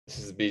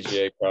This is the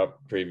BGA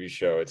Cup Preview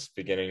Show. It's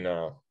beginning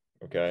now.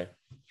 Okay.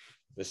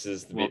 This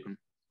is the welcome.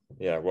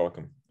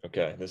 Welcome.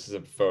 Okay. This is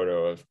a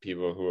photo of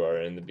people who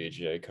are in the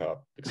BGA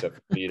Cup, except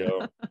for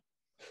Vito.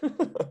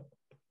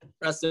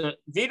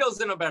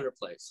 Vito's in a better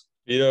place.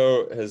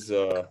 Vito has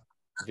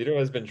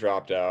been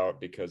dropped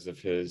out because of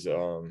his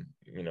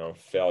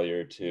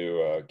failure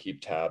to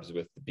keep tabs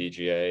with the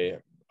BGA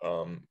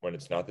when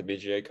it's not the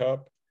BGA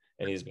Cup,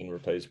 and he's been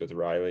replaced with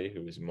Riley,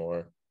 who is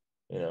more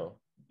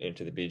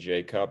into the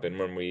BGA Cup. And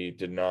when we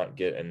did not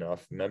get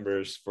enough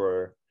members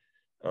for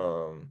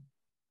the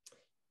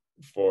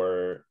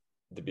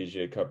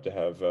BGA Cup to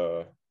have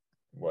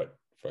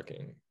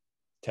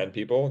 10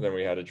 people, then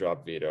we had to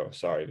drop Vito.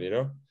 Sorry,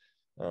 Vito.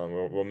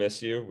 We'll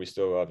miss you. We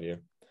still love you.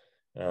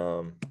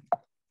 How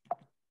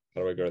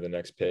do I go to the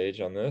next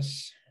page on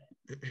this?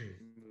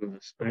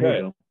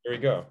 Okay, here we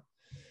go.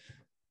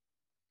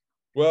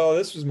 Well,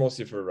 this was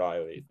mostly for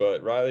Riley,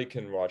 but Riley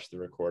can watch the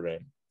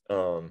recording.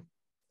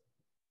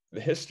 The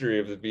history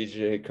of the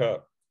BGA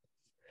Cup.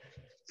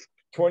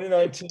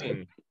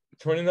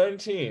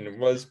 2019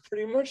 was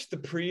pretty much the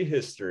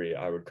prehistory,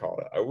 I would call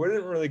it. I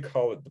wouldn't really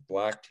call it the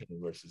black team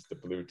versus the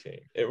blue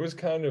team. It was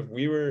kind of,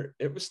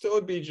 it was still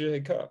a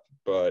BGA Cup,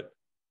 but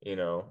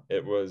we're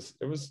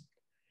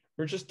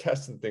just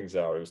testing things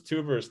out. It was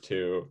 2 versus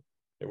 2.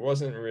 It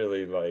wasn't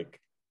really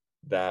like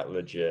that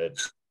legit.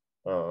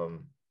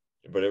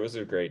 But it was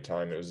a great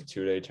time. It was a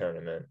 2-day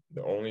tournament,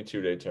 the only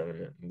 2-day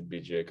tournament in the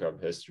BGA Cup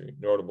history,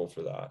 notable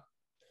for that.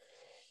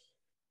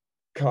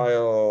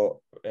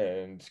 Kyle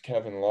and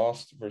Kevin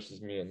lost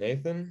versus me and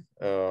Nathan.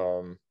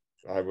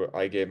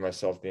 I gave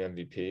myself the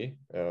MVP,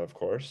 of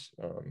course.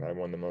 I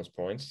won the most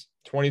points.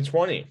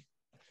 2020.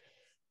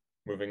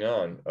 Moving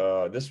on.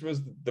 This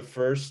was the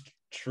first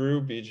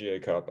true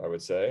BGA Cup, I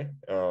would say.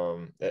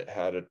 It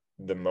had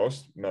the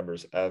most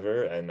members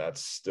ever, and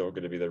that's still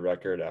going to be the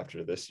record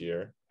after this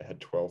year. It had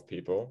 12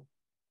 people,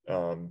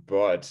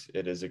 but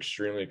it is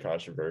extremely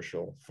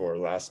controversial for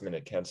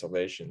last-minute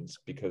cancellations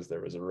because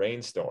there was a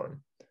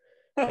rainstorm.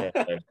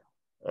 And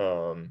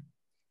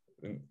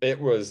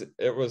it was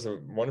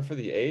one for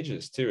the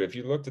ages too. If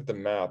you looked at the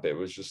map, it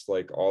was just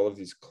like all of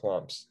these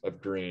clumps of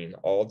green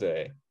all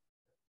day,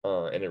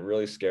 and it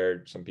really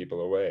scared some people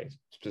away,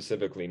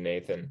 specifically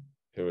Nathan,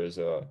 who is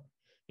a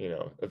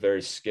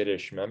very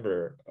skittish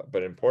member,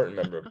 but important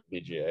member of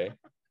the BGA,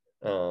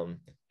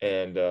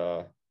 and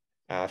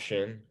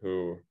Afshin,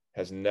 who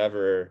has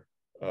never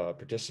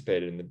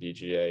participated in the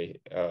BGA.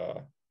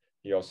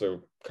 He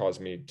also caused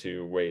me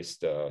to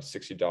waste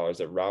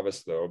 $60 at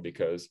Ravislow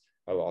because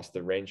I lost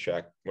the rain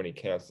check when he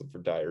canceled for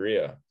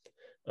diarrhea.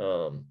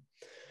 But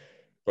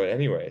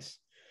anyways,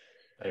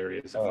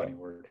 diarrhea is a funny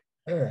word.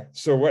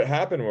 So what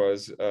happened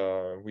was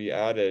we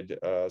added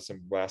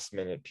some last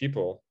minute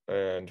people,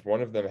 and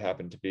one of them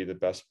happened to be the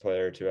best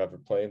player to ever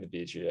play in the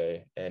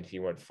BGA, and he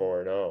went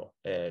 4-0,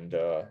 and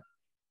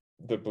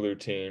the blue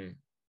team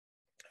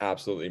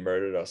absolutely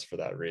murdered us for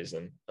that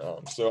reason.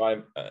 So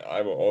I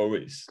will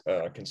always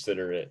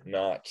consider it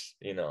not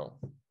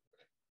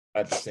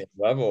at the same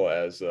level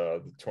as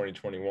the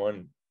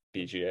 2021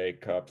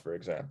 BGA Cup, for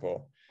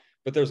example,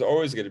 but there's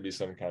always going to be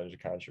some kind of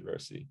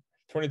controversy.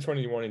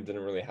 2021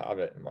 didn't really have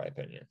it, in my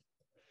opinion.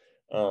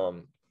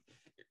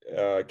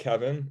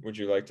 Kevin, would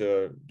you like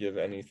to give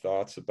any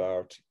thoughts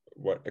about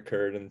what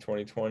occurred in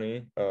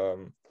 2020?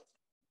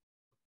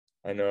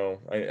 I know,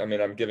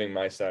 I'm giving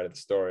my side of the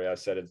story. I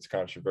said it's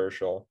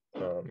controversial.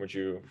 Would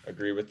you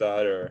agree with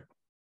that, or?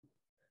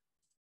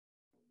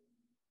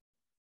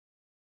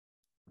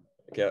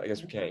 Okay, I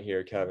guess we can't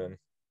hear Kevin.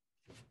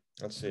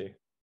 Let's see.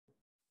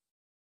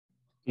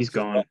 He's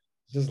gone.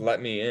 Just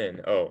let me in.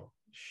 Oh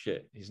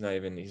shit, he's not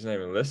even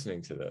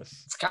listening to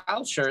this. Is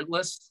Kyle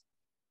shirtless?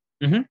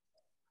 Mm-hmm.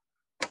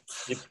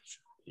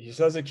 He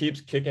says it keeps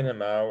kicking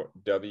him out.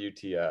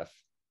 WTF?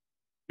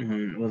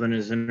 Well, then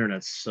his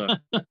internet sucks.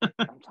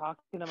 I'm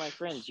talking to my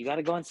friends. You got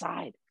to go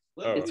inside.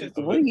 Oh,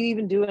 what are you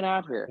even doing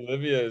out here?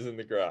 Olivia is in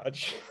the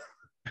garage.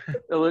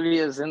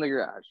 Olivia's in the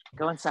garage.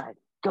 Go inside.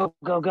 Go.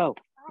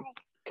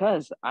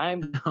 Because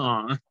I'm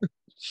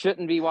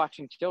shouldn't be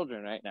watching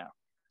children right now.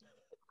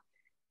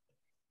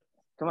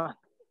 Come on.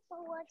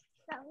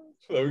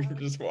 So we can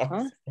just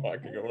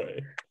walking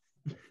away.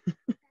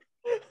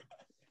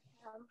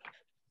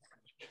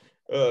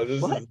 Oh,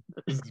 this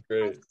is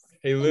great.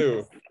 Hey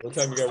Lou, what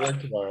time you got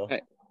work tomorrow?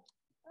 Hey.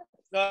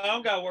 No, I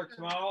don't got work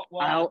tomorrow.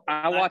 Well,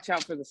 I'll watch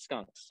out for the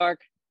skunks.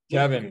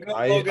 Kevin,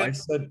 I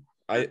said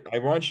I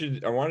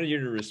wanted you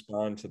to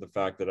respond to the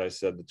fact that I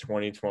said the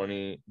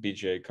 2020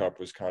 BGA Cup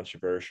was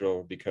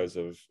controversial because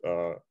of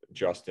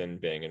Justin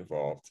being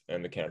involved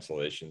and the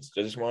cancellations.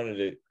 I just wanted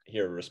to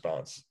hear a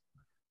response.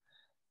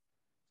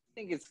 I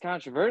think it's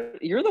controversial.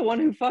 You're the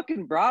one who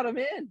fucking brought him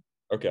in.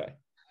 Okay.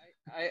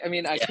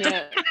 I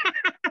can't.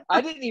 I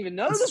didn't even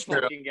know the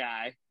fucking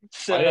guy.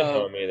 So I didn't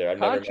know him either. I've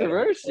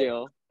controversial. Never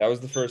met him. That was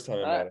the first time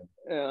I met him.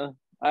 Yeah,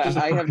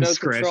 I have no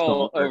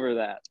control over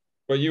that.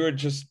 But you would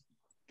just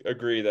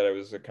agree that it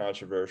was a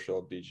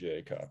controversial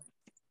BGA Cup.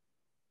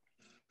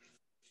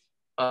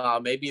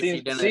 Maybe if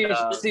you didn't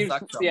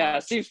suck so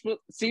much.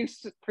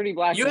 Seems pretty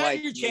black You and had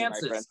white. your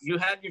chances. You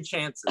had your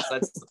chances.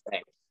 That's the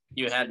thing.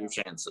 You had your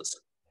chances.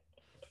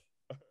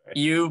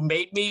 You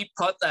made me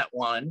putt that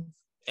one,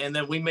 and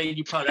then we made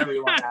you putt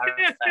everyone out of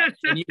that,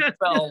 and you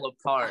fell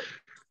apart.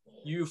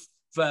 You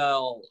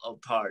fell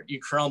apart. You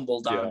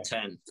crumbled on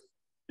 10.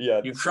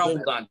 Yeah, you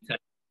crumbled on 10.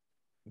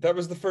 That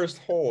was the first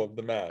hole of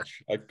the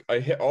match.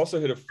 I also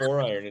hit a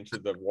 4-iron into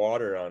the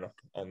water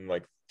on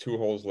like 2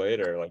 holes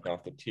later, like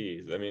off the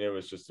tees. I mean, it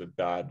was just a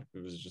bad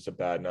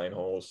 9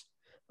 holes.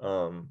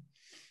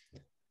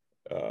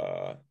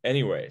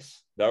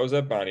 Anyways, that was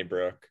at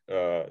Bonnybrook.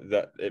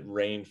 That it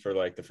rained for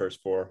like the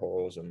first 4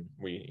 holes, and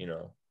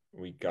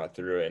we got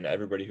through it, and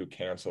everybody who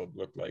canceled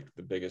looked like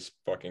the biggest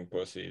fucking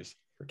pussies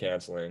for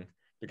canceling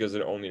because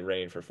it only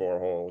rained for 4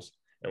 holes,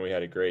 and we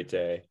had a great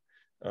day.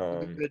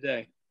 Good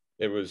day.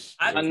 It was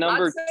on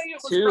number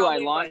 2. I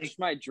launched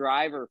my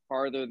driver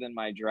farther than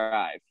my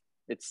drive.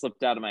 It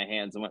slipped out of my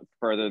hands and went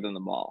further than the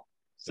ball.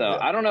 So yeah.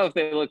 I don't know if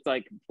they looked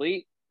like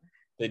complete.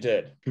 They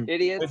did.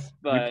 Idiots,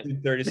 but we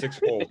played 36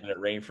 holes and it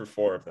rained for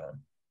 4 of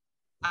them.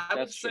 I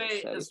would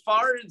say as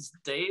far as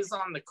days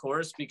on the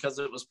course, because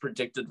it was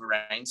predicted to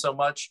rain so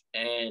much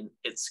and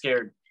it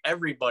scared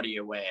everybody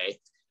away.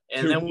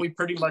 And then we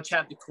pretty much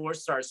had the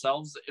course to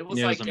ourselves. It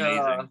was like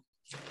amazing.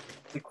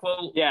 The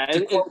quote. Yeah,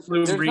 there's not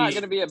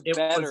going to be a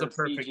better was a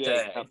perfect BGA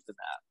day. Cup to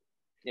that.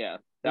 Yeah,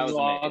 that was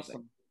amazing.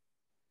 Awesome.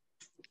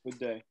 Good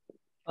day.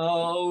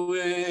 Oh,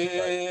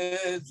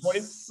 it's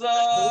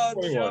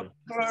such a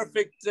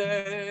perfect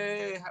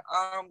day.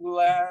 I'm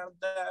glad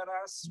that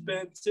I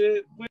spent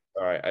it with.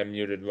 All right, I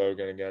muted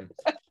Logan again.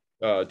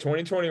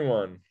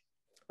 2021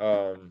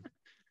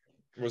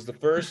 was the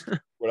first,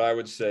 what I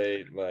would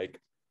say, like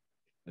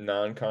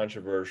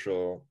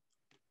non-controversial,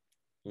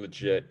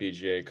 legit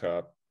BGA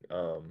Cup.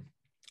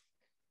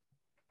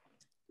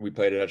 We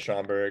played it at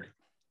Schaumburg.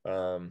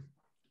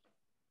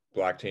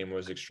 Black team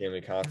was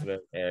extremely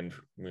confident, and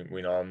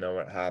we all know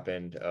what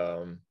happened.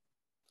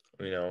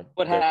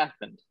 What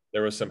happened?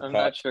 There was some. I'm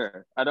not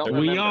sure. I don't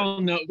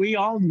remember. We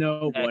all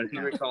know what you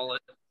recall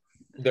it.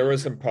 There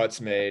was some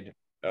putts made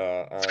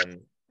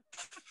on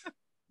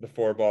the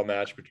 4-ball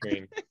match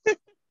between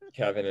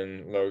Kevin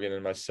and Logan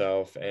and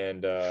myself,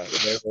 and there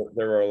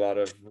were a lot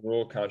of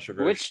rule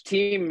controversy. Which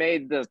team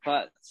made the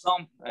putts?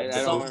 I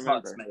don't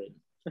remember.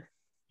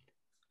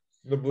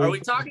 Are we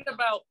talking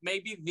about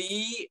maybe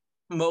the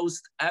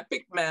most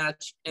epic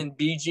match in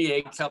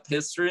BGA Cup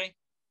history?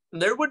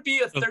 There would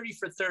be a 30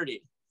 for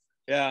 30.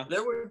 Yeah.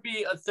 There would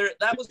be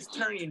that was a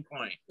turning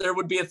point. There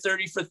would be a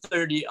 30 for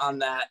 30 on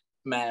that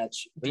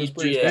match. I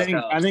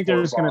think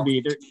there's going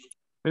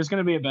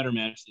to be a better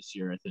match this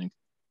year, I think.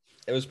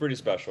 It was pretty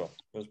special.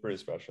 I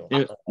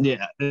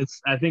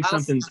think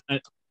something's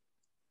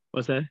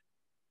what's that?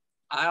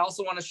 I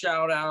also want to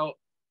shout out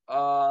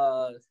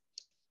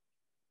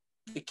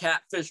the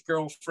Catfish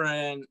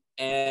Girlfriend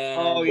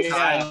and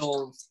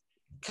Kyle's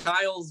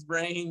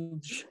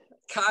range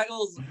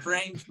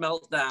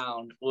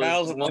meltdown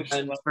was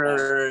one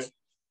for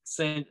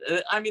saying.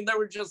 I mean, there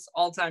were just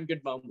all-time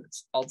good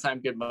moments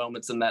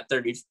in that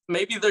 30.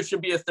 Maybe there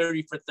should be a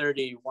 30 for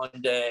 30 one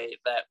day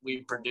that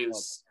we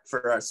produce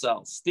for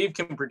ourselves. Steve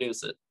can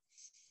produce it.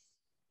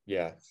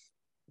 Yeah,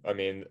 I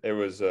mean, it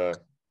was a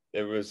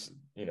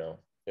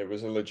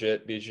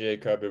legit BGA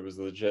Cup. It was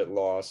a legit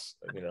loss.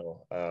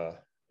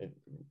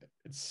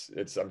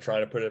 It's I'm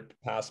trying to put it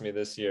past me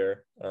this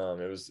year.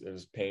 It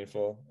was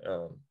painful.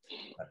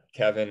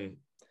 Kevin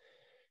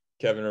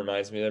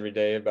reminds me every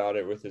day about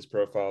it with his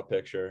profile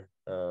picture,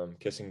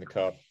 kissing the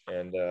cup,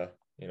 and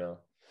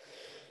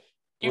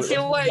you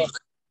feel like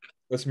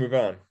let's move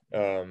on.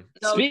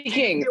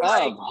 Speaking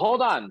of,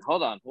 hold on,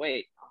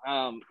 wait,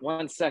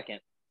 1 second.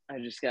 I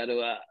just got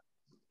to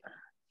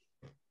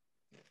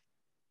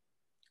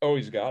Oh,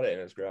 he's got it in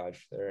his garage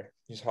there.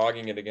 He's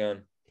hogging it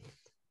again.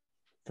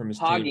 From his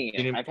hogging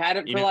team. it. I've had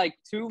it for like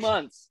 2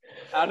 months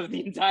out of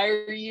the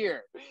entire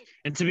year.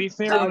 And to be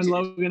fair, when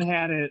Logan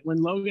had it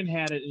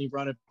and he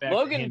brought it back,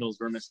 the handles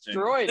were missing.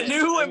 The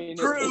new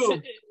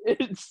improved.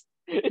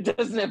 It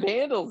doesn't have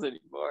handles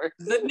anymore.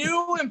 The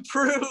new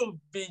improved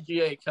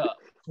BGA Cup.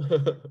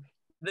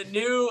 The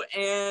new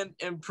and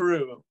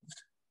improved.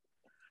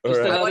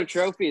 Just another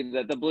trophy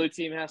that the blue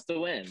team has to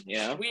win, you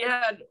know? We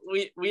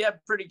had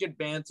pretty good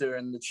banter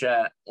in the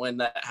chat when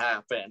that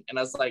happened. And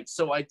I was like,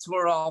 so I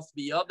tore off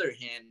the other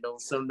handle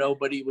so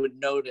nobody would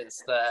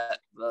notice that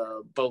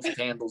both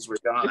handles were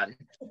gone.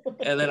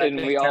 And then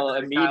we all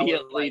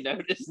immediately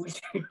noticed.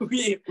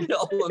 we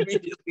all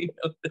immediately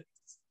noticed.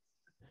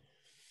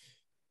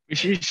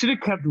 You should have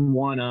kept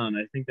one on.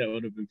 I think that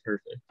would have been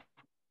perfect.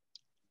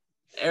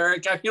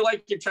 Eric, I feel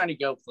like you're trying to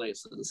go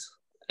places.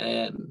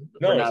 And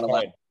no, we're not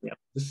allowed. Yeah.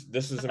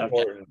 This is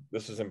important. Okay.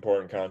 This is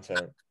important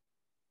content.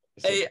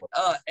 Eric,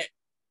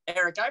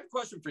 I have a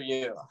question for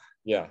you.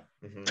 Yeah.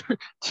 Mm-hmm.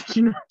 Did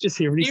you not just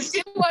hear me? Do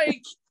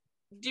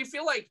you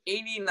feel like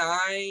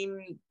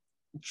 89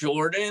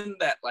 Jordan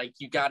that like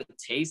you got a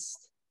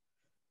taste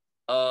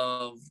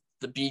of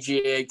the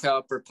BGA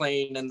Cup or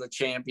playing in the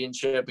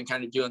championship and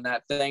kind of doing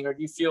that thing? Or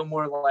do you feel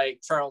more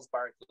like Charles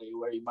Barkley,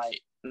 where you might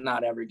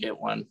not ever get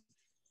one?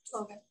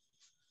 Okay.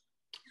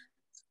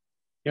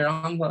 You're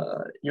on. Do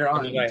you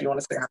want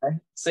to say hi?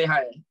 Say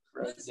hi,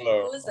 Rosie.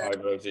 Hello. Who is that?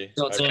 Hi, Rosie.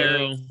 So it's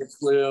Eric, it's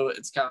Lou,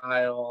 it's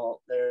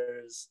Kyle,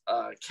 there's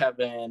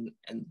Kevin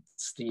and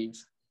Steve.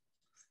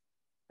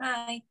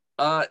 Hi.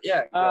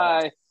 Yeah.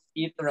 Hi.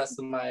 Eat the rest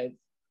of my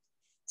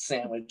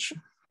sandwich.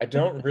 I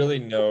don't really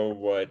know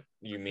what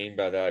you mean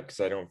by that because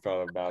I don't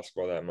follow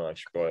basketball that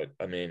much, but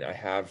I mean, I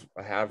have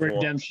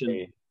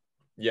Redemption.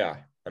 Yeah,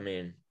 I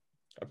mean,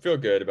 I feel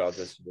good about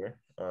this year.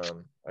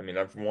 I mean,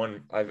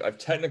 I've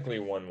technically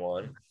won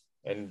one,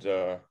 and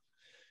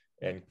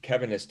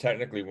Kevin has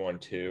technically won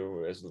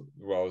two as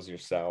well as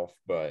yourself,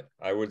 but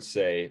I would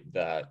say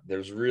that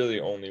there's really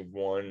only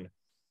one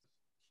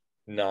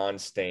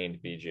non-stained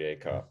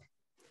BGA Cup.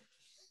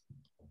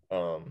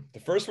 The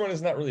first one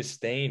is not really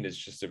stained, it's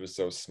just it was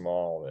so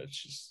small that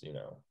it's just,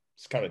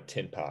 it's kind of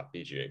tin pot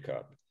BGA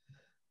Cup.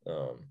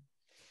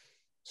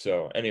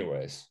 So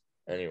anyways,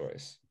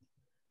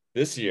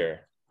 this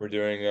year we're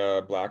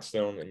doing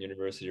Blackstone and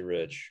University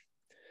Ridge.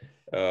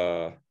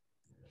 I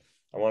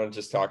want to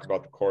just talk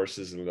about the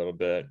courses a little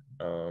bit.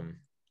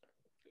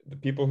 The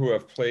people who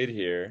have played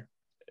here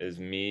is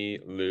me,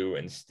 Lou,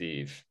 and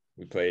Steve.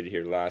 We played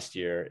here last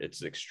year.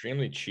 It's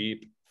extremely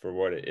cheap for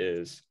what it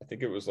is. I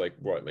think it was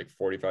like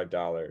 $45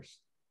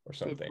 or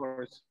something. Good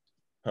course.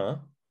 Huh?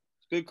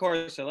 Good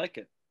course. I like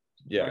it.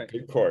 Yeah, right.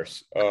 Good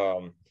course.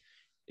 Can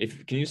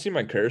you see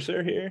my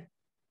cursor here?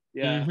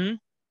 Yeah. Mm-hmm.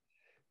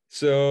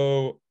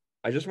 So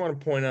I just want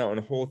to point out on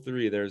hole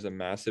 3, there's a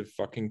massive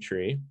fucking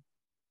tree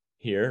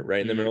here,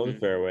 right in the middle of the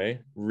fairway.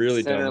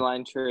 Really dumb.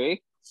 Centerline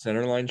tree.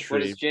 Centerline tree.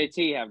 What does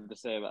JT have to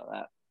say about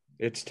that?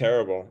 It's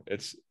terrible.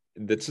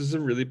 This is a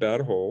really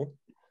bad hole.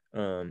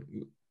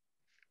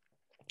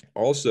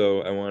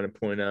 Also, I want to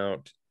point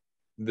out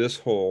this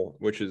hole,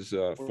 which is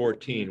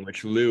 14,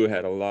 which Lou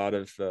had a lot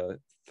of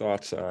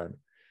thoughts on.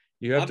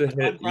 I'm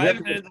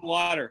driving into the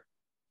water.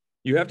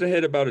 You have to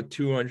hit about a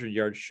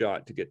 200-yard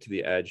shot to get to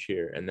the edge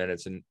here, and then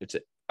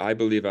I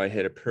believe I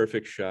hit a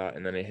perfect shot,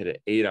 and then I hit an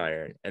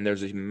 8-iron, and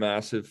there's a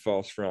massive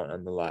false front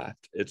on the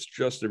left. It's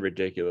just a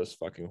ridiculous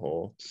fucking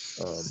hole.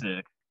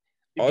 Sick.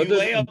 If you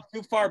lay up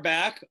too far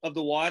back of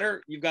the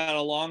water, you've got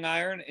a long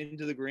iron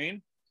into the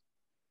green.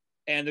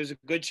 And there's a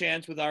good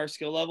chance with our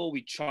skill level,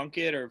 we chunk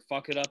it or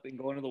fuck it up and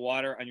go into the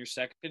water on your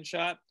second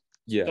shot.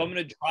 Yeah. So I'm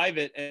going to drive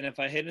it. And if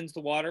I hit into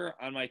the water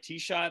on my tee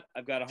shot,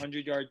 I've got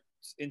 100 yards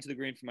into the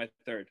green for my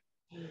third.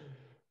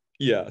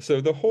 Yeah. So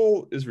the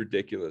hole is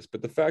ridiculous.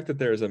 But the fact that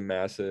there's a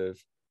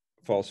massive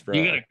false front.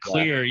 You got to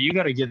clear. You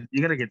got to get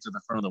to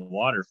the front of the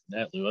water from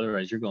that, Lou.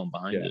 Otherwise, you're going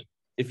behind it.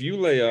 If you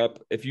lay up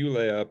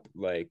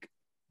like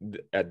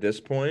at this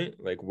point,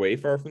 like way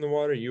far from the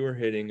water, you are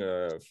hitting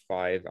a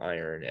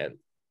 5-iron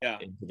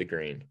into the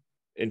green,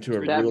 into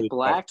a that really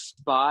black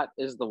spot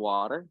is the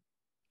water.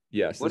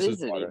 Yes, what this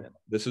is it water. even?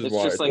 This is it's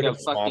water. Just like a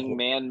fucking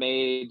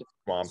man-made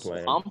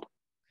swampland. Swamp?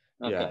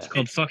 Okay. Yeah, it's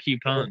called Fuck You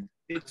Pond.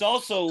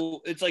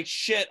 It's like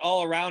shit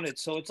all around it,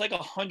 so it's like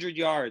 100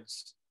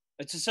 yards.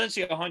 It's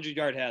essentially a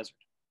 100-yard hazard.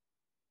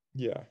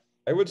 Yeah,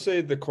 I would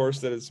say the course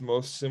that it's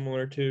most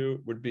similar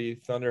to would be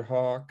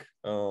Thunderhawk,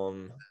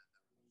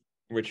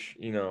 which,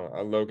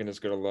 Logan is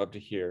going to love to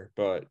hear,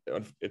 but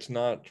it's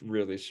not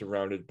really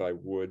surrounded by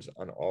woods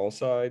on all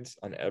sides,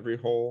 on every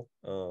hole,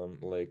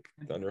 like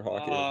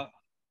Thunderhawk is.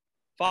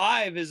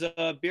 5 is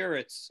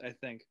Biarritz, I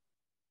think.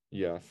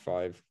 Yeah,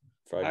 5.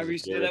 However you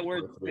say that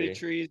word, big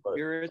trees,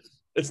 Biarritz.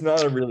 It's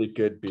not a really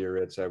good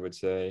Biarritz, I would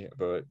say,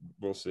 but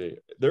we'll see.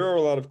 There are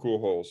a lot of cool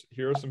holes.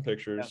 Here are some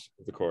pictures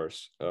of the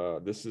course.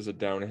 This is a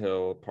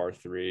downhill par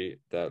 3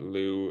 that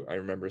Lou, I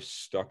remember,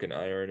 stuck an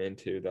iron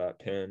into that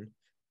pin.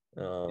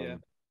 The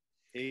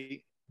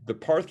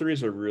par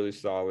 3s are really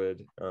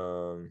solid.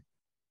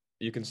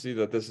 You can see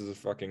that this is a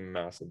fucking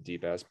massive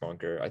deep ass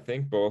bunker. I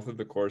think both of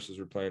the courses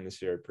we're playing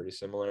this year are pretty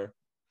similar.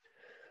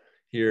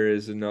 Here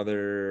is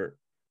another.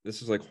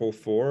 This is like hole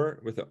 4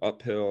 with an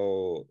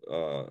uphill.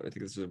 I think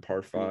this is a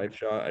par 5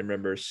 shot. I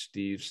remember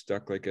Steve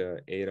stuck like a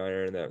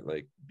 8-iron that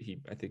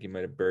I think he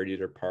might have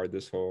birdied or parred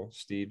this hole.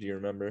 Steve, do you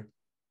remember?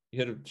 You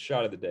hit a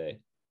shot of the day.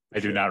 I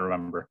do not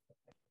remember.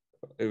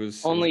 It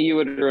was only you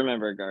would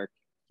remember, Gark.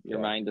 Your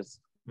mind is.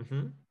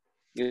 Mm-hmm.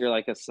 You're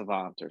like a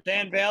savant. Or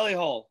Sand Valley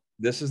hole.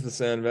 This is the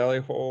Sand Valley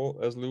hole,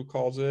 as Lou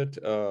calls it.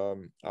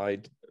 I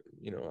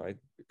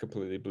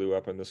completely blew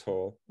up on this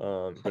hole,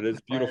 but it's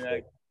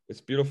beautiful. It's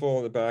beautiful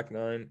in the back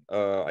 9.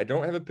 I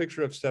don't have a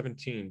picture of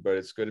 17, but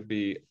it's going to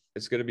be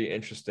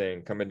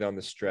interesting coming down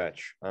the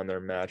stretch on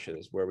their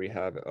matches where we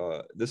have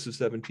this is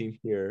 17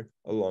 here,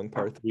 a long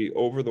par 3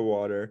 over the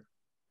water,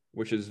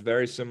 which is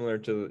very similar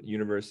to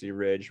University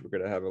Ridge. We're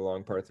going to have a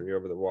long par 3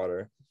 over the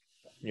water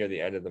near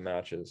the end of the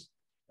matches.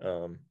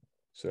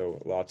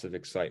 So lots of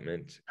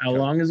excitement. How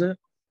long is it?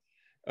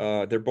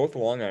 They're both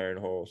long iron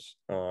holes.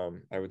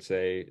 I would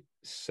say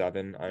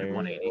 7 iron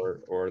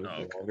or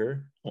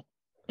longer.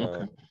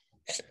 Okay.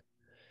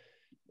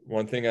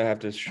 One thing I have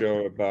to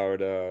show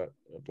about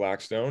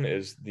Blackstone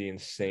is the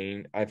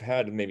insane. I've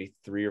had maybe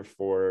 3 or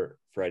 4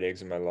 fried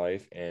eggs in my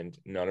life, and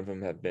none of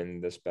them have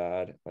been this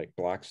bad. Like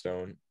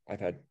Blackstone, I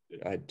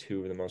had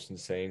 2 of the most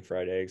insane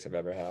fried eggs I've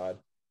ever had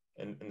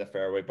in the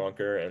fairway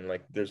bunker, and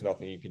like there's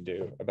nothing you can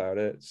do about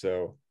it.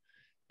 So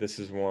this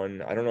is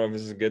one. I don't know if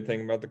this is a good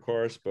thing about the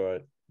course,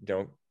 but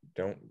don't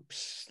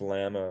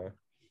slam a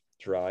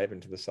drive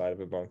into the side of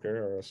a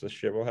bunker, or else this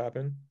shit will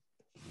happen.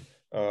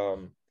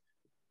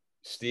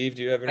 Steve,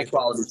 do you have any High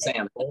quality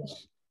sand.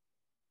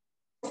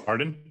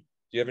 Pardon? Do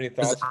you have any Is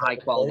thoughts? it high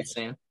quality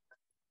sand?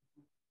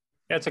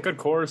 Yeah, it's a good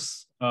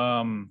course.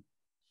 Yeah,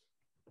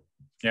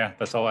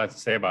 that's all I have to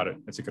say about it.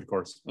 It's a good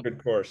course.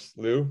 Good course.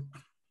 Lou?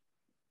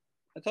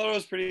 I thought it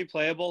was pretty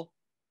playable,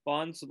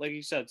 fun. So like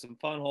you said, some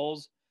fun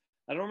holes.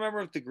 I don't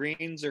remember if the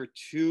greens are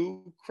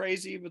too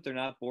crazy, but they're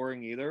not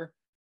boring either.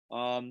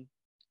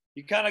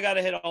 You kind of got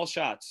to hit all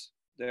shots.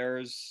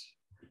 There's,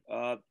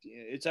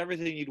 it's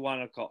everything you'd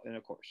want to call in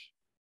a course.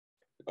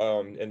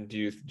 And do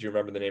you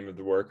remember the name of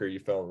the worker you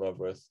fell in love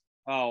with?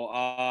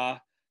 Oh,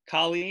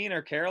 Colleen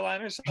or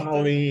Caroline or something.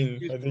 Colleen.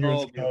 I think it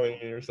was beautiful.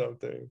 Colleen or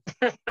something.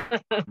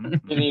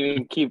 Didn't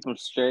even keep them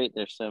straight.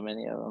 There's so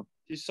many of them.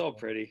 She's so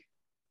pretty.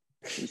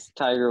 He's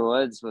Tiger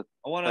Woods with.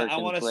 I want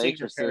to sing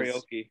her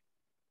karaoke.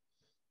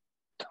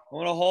 I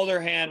want to hold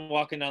her hand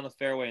walking down the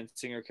fairway and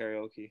sing her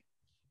karaoke.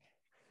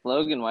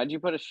 Logan, why'd you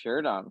put a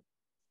shirt on?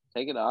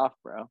 Take it off,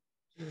 bro.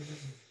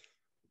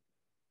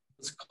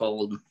 It's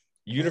cold.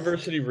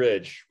 University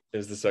Ridge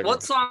is the second.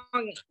 What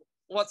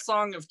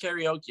song of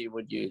karaoke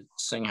would you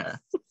sing her?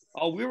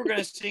 Oh, we were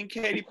gonna sing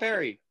Katy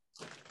Perry.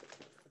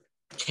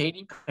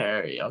 Katy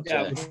Perry. Okay.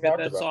 Yeah, we got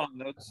that song.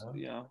 That's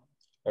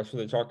That's what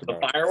they talked The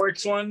about.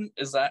 fireworks one,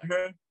 is that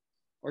her?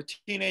 Or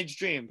Teenage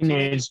Dream.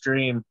 Teenage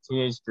Dream.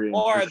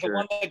 Or the sure.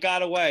 one that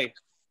got away.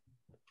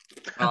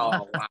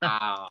 Oh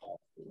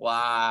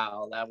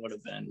wow, that would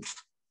have been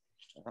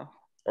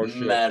Oh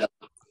shit.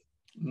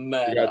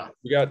 Meta.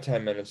 We got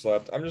 10 minutes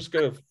left. I'm just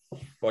gonna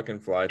fucking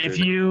fly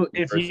through.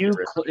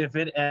 If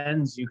it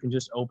ends, you can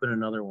just open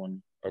another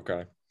one.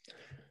 Okay.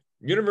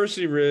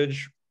 University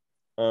Ridge,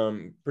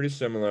 pretty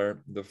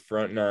similar. The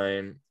front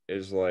 9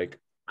 is like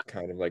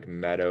kind of like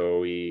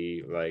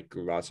meadowy, like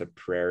lots of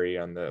prairie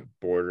on the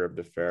border of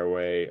the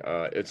fairway.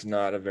 It's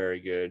not a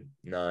very good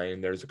 9.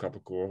 There's a couple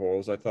cool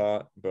holes I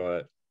thought,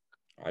 but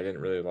I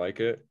didn't really like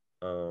it.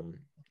 I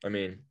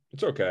mean,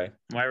 it's okay.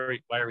 Why are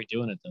we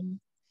doing it then?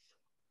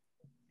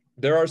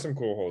 There are some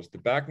cool holes. The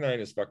back 9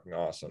 is fucking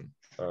awesome.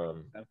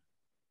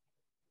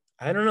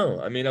 I don't know.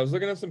 I mean, I was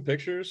looking at some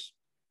pictures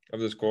of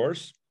this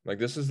course. Like,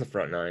 this is the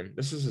front 9.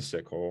 This is a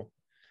sick hole.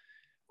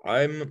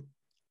 I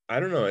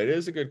don't know. It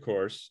is a good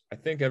course. I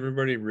think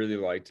everybody really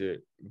liked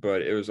it,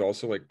 but it was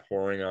also like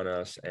pouring on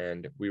us,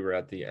 and we were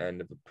at the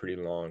end of a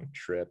pretty long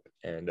trip,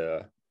 and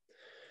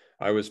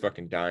I was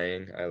fucking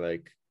dying.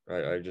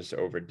 I just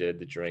overdid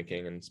the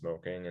drinking and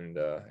smoking, and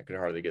I could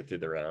hardly get through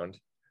the round.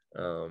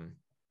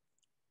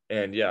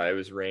 And yeah, it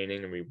was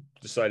raining, and we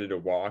decided to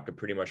walk a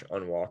pretty much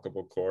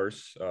unwalkable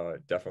course.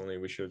 Definitely,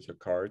 we should have took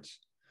carts.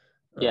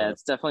 Yeah,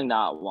 it's definitely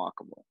not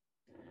walkable.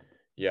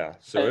 Yeah,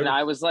 so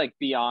I was like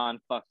beyond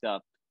fucked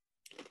up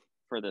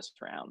for this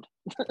round.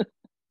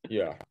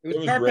 Yeah, It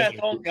was Carpath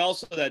only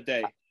also that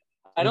day.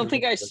 I don't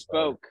think I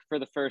spoke for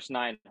the first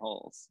 9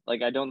 holes.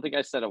 Like, I don't think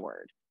I said a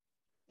word.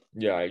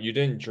 Yeah, you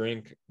didn't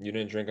drink. You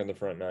didn't drink on the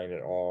front 9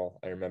 at all.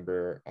 I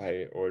remember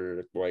I ordered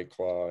a White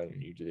Claw,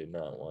 and you did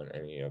not want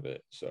any of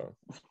it. So,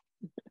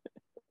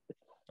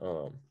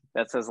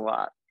 that says a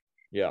lot.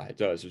 Yeah, it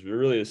does. It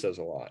really says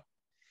a lot.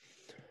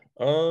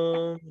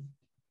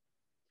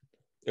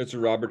 It's a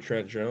Robert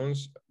Trent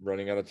Jones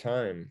running out of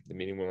time. The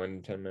meeting will end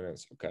in 10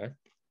 minutes. Okay.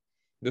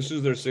 This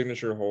is their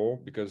signature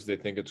hole because they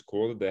think it's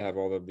cool that they have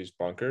all of these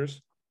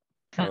bunkers.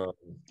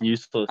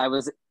 Useless. I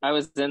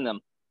was in them.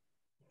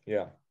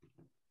 Yeah.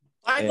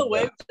 By the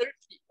way,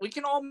 we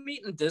can all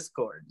meet in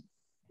Discord.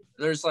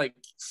 There's like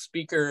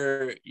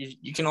speaker.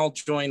 You can all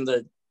join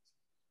the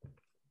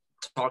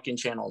talking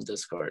channel in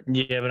Discord.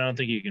 Yeah, but I don't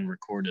think you can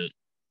record it.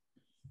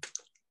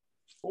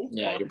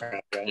 Yeah, you're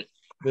probably right.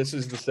 This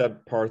is the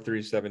par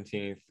 3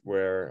 17th,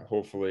 where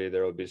hopefully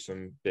there will be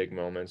some big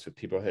moments with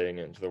people hitting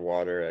it into the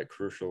water at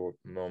crucial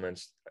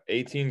moments.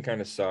 18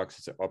 kind of sucks.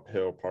 It's an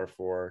uphill par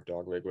 4,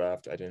 dogleg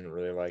left. I didn't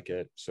really like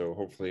it. So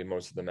hopefully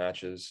most of the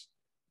matches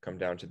come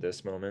down to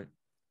this moment.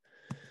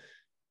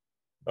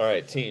 All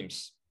right,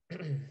 teams.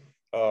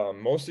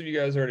 Most of you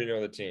guys already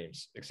know the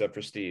teams, except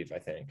for Steve, I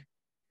think.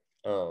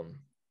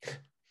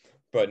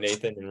 But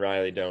Nathan and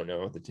Riley don't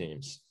know the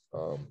teams.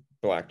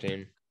 Black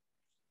team.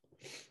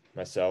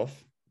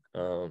 Myself.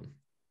 I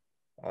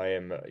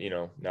am,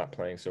 not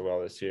playing so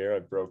well this year.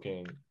 I've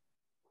broken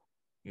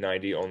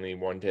 90 only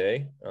one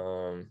day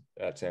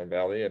at Sand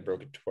Valley. I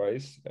broke it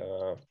twice.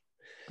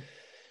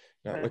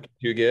 Not looking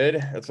too good.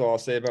 That's all I'll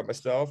say about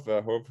myself.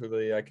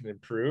 Hopefully I can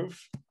improve.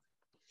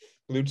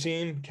 Blue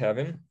team,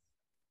 Kevin.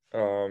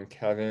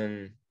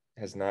 Kevin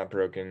has not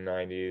broken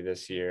 90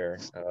 this year.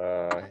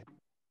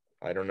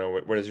 I don't know.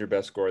 What is your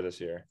best score this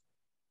year?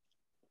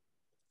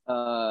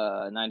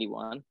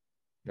 91.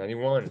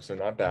 91, so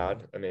not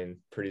bad. I mean,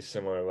 pretty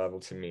similar level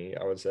to me,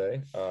 I would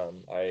say.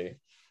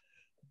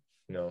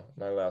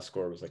 My last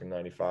score was like a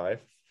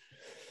 95.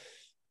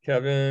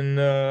 Kevin,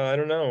 I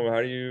don't know. How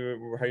are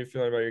you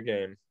feeling about your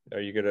game? Are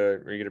you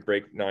gonna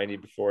break 90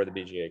 before the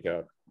BGA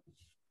Cup?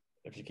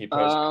 If you keep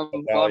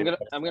posting, well,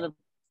 I'm gonna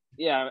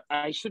yeah,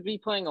 I should be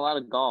playing a lot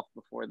of golf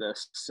before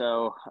this,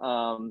 so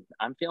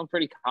I'm feeling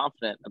pretty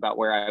confident about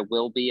where I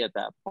will be at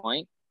that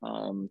point.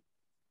 I'm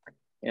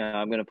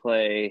gonna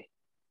play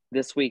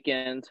this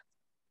weekend.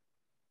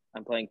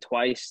 I'm playing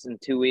twice in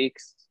 2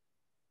 weeks.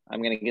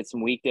 I'm gonna get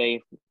some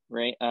weekday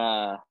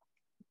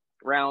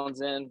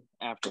rounds in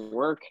after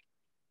work.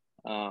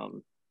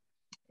 I'm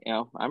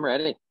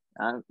ready.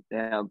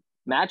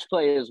 Match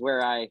play is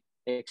where I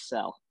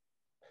excel.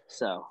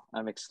 So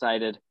I'm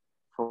excited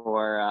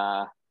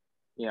for,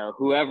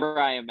 whoever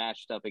I am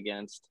matched up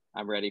against.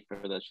 I'm ready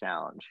for the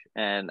challenge.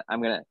 And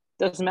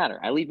doesn't matter.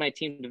 I lead my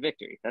team to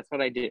victory. That's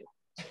what I do.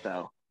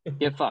 So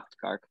get fucked,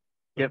 Kark.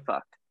 Get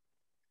fucked.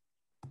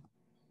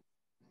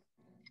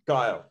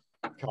 Kyle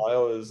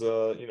is,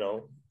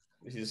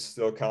 he's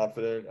still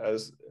confident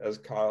as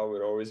Kyle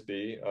would always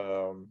be.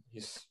 I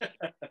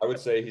would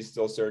say he's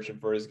still searching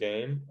for his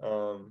game.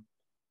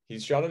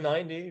 He's shot a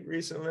 90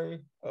 recently.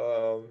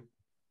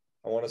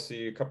 I want to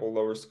see a couple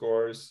lower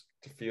scores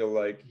to feel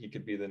like he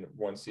could be the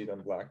 1 seed on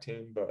the black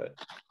team. But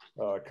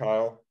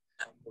Kyle,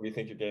 what do you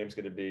think your game's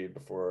going to be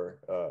before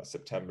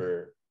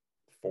September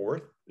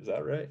 4th? Is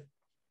that right?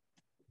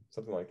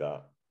 Something like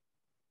that.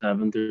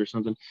 7th or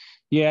something.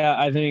 Yeah,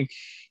 I think,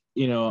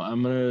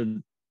 I'm going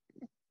to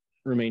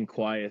remain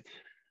quiet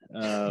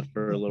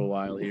for a little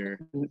while here.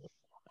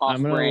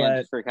 I'm going to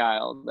let for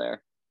Kyle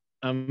there.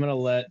 I'm going to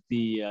let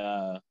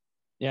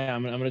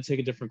I'm going to take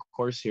a different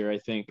course here. I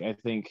think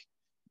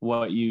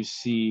what you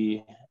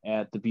see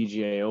at the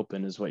BGA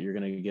Open is what you're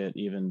going to get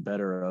even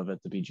better of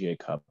at the BGA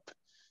Cup.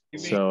 You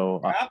mean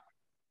crap?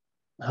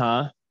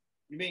 Huh?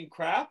 You mean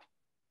crap?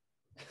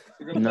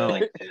 You're gonna No. play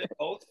like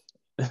both?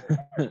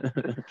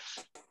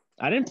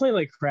 I didn't play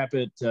like crap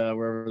at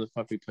wherever the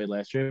fuck we played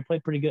last year. I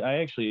played pretty good. I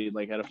actually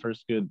had a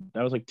first good.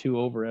 I was like 2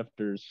 over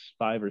after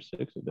 5 or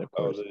 6 at that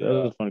course. That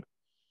was fun.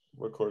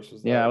 What course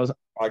was that? Yeah, I was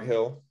Cog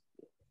Hill.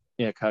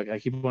 Yeah, I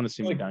keep wanting to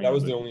see Medina. That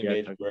was the only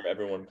major where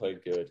everyone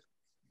played good,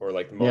 or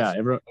like most. Yeah,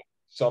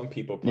 some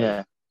people played.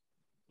 Yeah.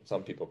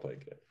 Some people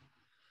played good.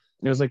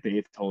 It was like the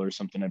 8th hole or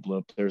something. I blew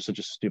up. There was such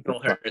a stupid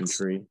fucking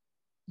tree.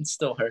 It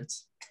still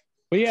hurts.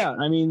 But yeah,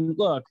 I mean,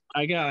 look,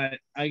 I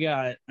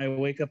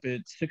wake up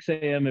at 6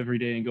 a.m. every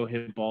day and go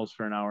hit balls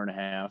for an hour and a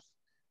half.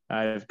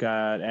 I've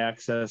got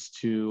access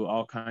to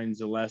all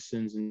kinds of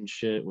lessons and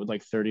shit with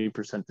like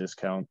 30%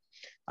 discount.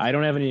 I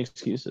don't have any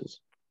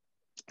excuses.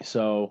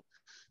 So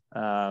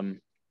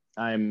I'm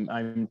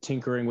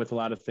tinkering with a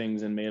lot of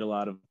things and made a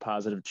lot of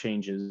positive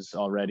changes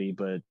already,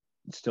 but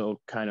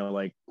still kind of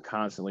like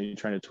constantly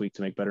trying to tweak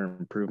to make better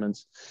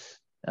improvements.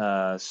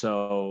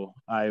 So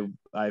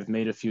I've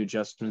made a few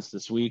adjustments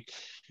this week.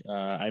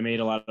 I made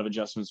a lot of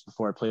adjustments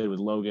before I played with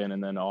Logan,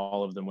 and then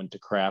all of them went to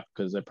crap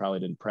because I probably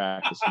didn't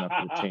practice enough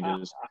with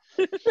changes.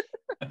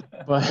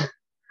 But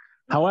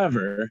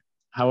however,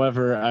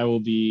 I will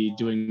be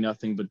doing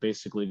nothing but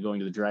basically going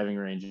to the driving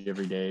range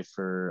every day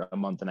for a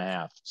month and a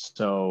half.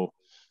 So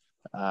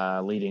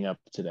leading up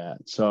to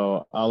that,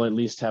 so I'll at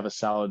least have a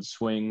solid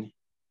swing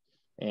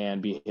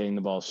and be hitting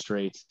the ball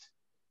straight.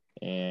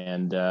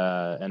 And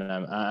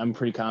I'm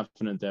pretty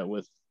confident that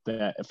with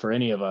that, for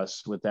any of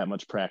us with that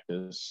much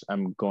practice,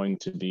 I'm going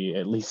to be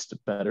at least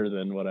better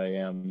than what I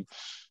am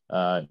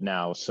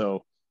now.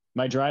 So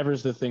my driver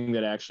is the thing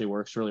that actually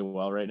works really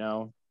well right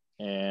now,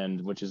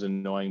 and which is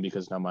annoying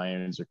because now my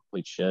irons are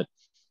complete shit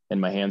and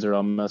my hands are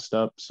all messed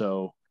up.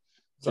 So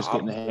just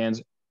getting the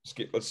hands.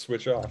 Let's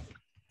switch off.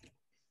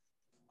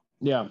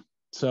 Yeah.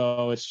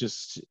 So it's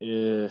just,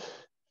 and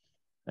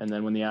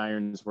then when the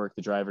irons work,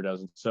 the driver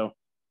doesn't. So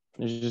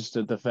it's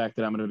just the fact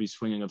that I'm going to be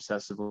swinging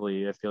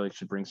obsessively, I feel like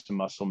should bring some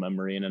muscle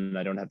memory in, and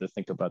I don't have to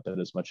think about that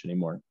as much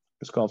anymore.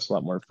 Because golf's a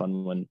lot more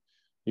fun when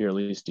you're at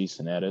least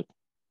decent at it.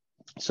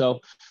 So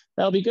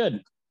that'll be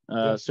good.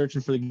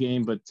 Searching for the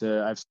game, but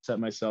I've set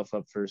myself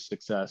up for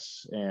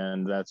success,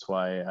 and that's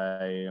why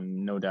I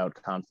am no doubt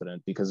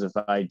confident. Because if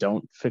I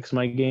don't fix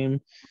my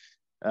game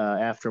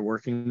after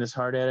working this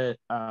hard at it,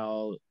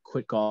 I'll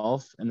quit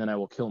golf, and then I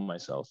will kill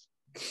myself.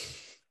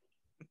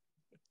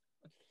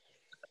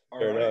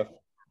 Fair enough.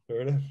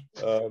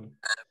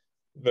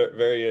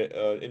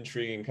 Very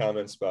intriguing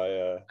comments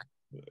by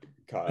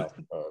Kyle.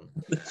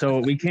 So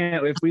we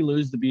can't, if we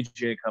lose the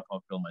BGA Cup,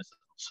 I'll kill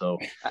myself. So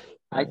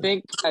I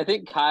think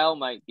Kyle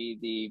might be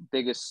the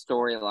biggest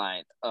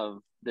storyline of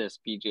this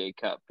BGA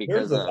Cup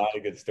because there's a lot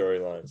of good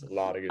storylines.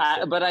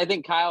 But I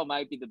think Kyle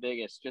might be the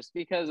biggest just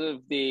because of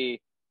the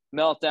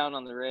meltdown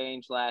on the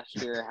range last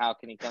year. How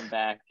can he come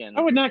back? And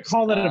I would not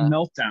call that a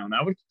meltdown.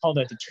 I would call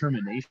that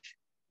determination.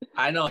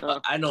 I don't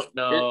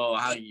know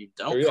how you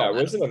don't. Yeah, it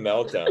wasn't a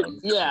meltdown.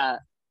 Yeah,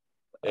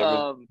 it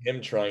was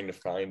him trying to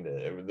find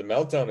it. The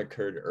meltdown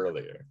occurred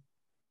earlier.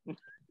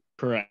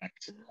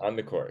 Correct. On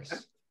the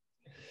course.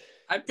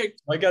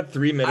 I got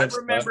 3 minutes. I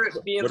remember left.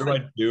 it being What do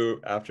like, I do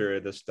after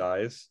this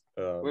dies?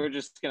 We're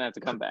just gonna have to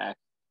come back.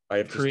 I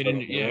have to Create a start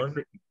new, a new yeah,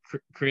 one?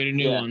 create a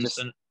new Yeah, one.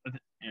 just-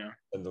 Yeah.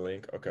 Send the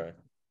link. Okay.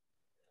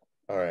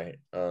 All right.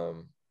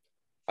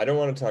 I don't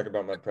want to talk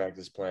about my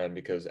practice plan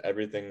because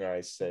everything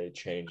I say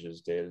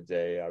changes day to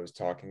day. I was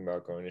talking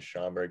about going to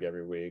Schaumburg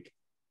every week.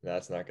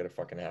 That's not gonna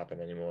fucking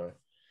happen anymore.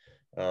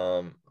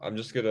 I'm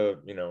just gonna,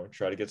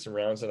 try to get some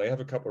rounds, and I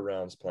have a couple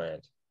rounds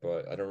planned,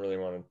 but I don't really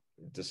want to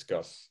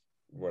discuss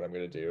what I'm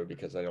gonna do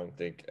because I don't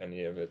think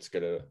any of it's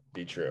gonna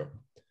be true.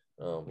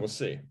 We'll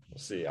see.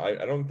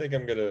 I don't think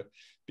I'm gonna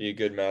be a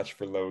good match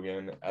for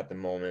Logan at the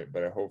moment,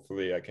 but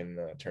hopefully I can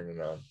turn it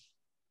on.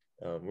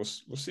 We'll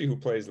see who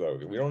plays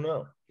Logan. We don't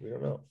know.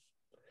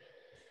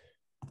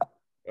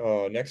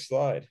 Next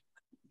slide.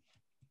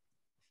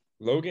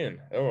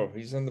 Logan. Oh,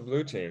 he's on the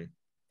blue team.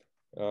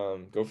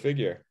 Go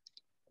figure.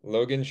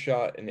 Logan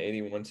shot an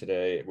 81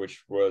 today,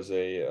 which was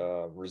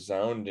a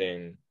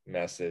resounding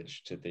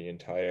message to the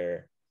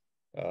entire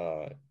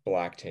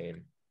black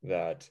team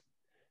that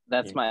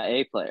That's my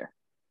A player.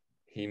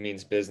 he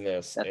means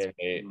business That's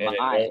in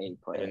my A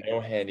player. a no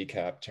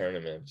handicap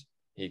tournament.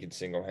 He can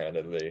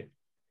single-handedly,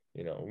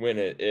 win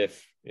it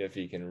if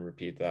he can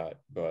repeat that.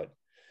 But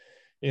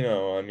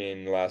I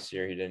mean, last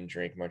year he didn't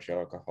drink much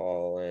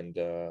alcohol, and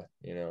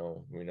we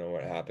know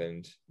what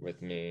happened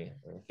with me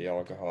with the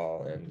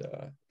alcohol. And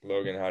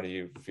Logan, how do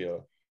you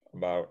feel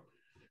about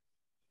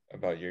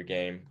your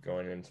game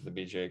going into the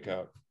BGA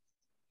Cup?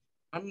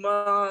 I'm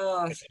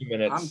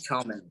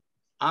coming.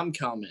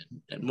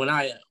 And when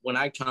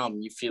I come,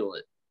 you feel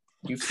it.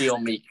 You feel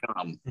me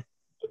come.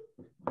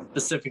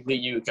 Specifically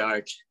you,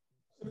 Gark.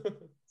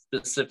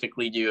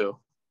 Specifically you.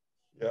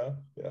 Yeah.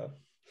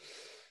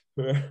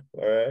 All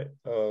right.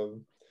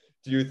 Do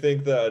you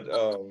think that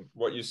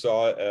what you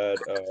saw at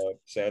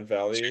Sand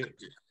Valley,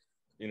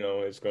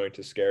 is going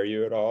to scare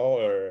you at all,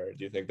 or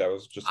do you think that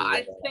was just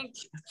I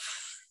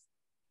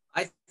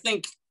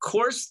think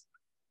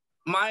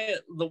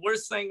the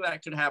worst thing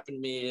that could happen to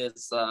me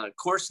is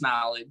course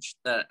knowledge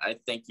that I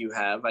think you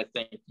have. I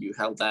think you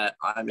held that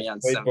on me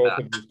on Sand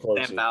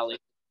Valley.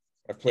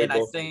 I've played and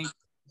both.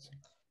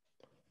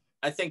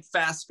 I think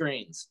fast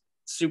greens,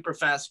 super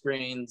fast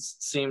greens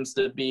seems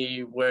to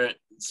be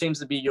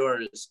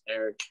yours,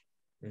 Eric.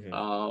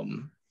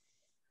 Mm-hmm.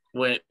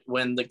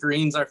 When the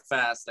greens are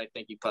fast, I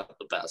think you putt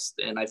the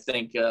best, and I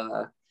think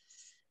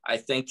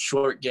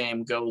short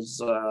game goes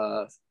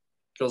a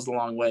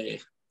long way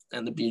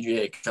in the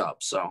BGA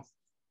Cup. So,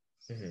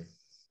 mm-hmm.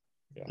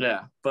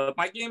 Yeah. But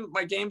my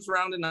game's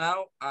rounding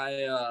out.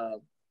 I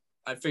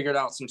figured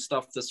out some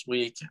stuff this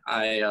week.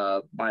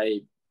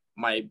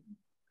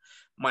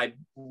 My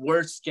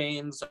worst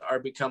games are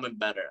becoming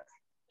better,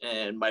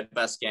 and my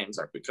best games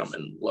are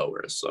becoming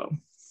lower. So,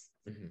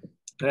 mm-hmm.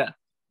 Yeah.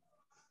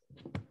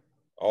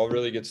 All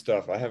really good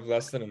stuff. I have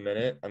less than a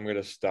minute. I'm going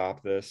to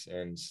stop this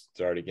and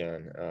start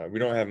again. We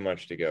don't have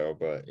much to go,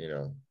 but,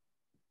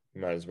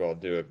 might as well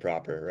do it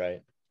proper,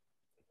 right?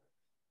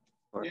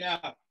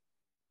 Yeah.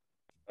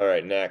 All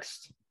right,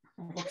 next.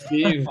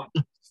 Steve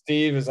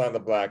is on the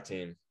black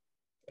team.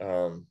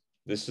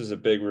 This is a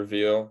big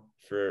reveal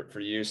for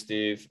you,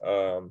 Steve.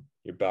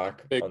 You're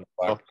back on the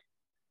black.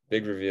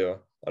 Big reveal.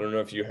 I don't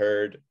know if you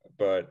heard,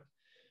 but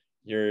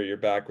you're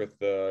back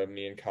with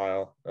me and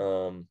Kyle.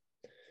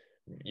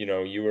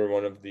 You were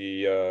one of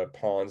the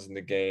pawns in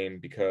the game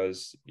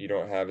because you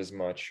don't have as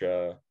much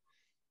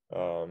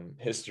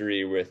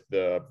history with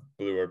the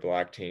blue or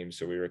black team.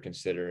 So we were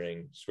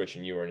considering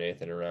switching you or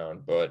Nathan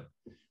around, but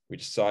we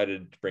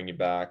decided to bring you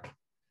back.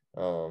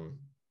 We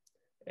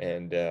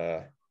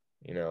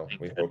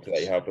hope that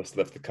you help us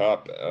lift the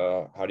cup.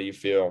 How do you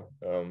feel?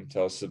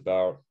 Tell us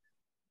about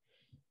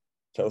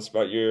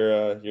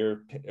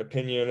your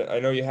opinion. I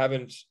know you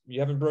haven't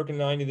broken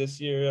 90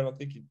 this year. I don't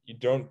think you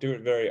don't do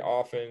it very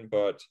often,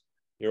 but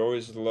you're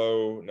always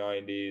low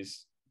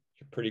 90s.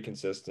 You're pretty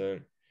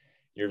consistent.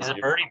 You're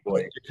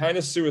kind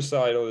of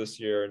suicidal this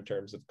year in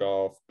terms of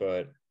golf,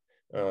 but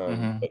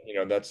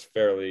that's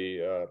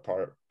fairly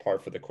par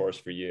for the course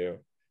for you.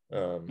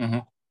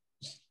 What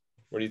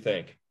do you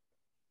think?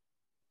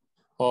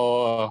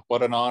 Well,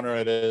 what an honor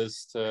it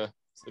is to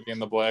be in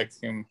the black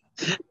team.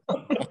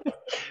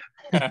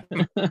 I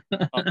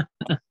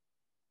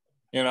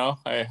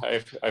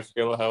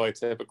feel how I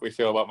typically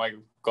feel about my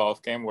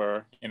golf game,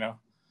 where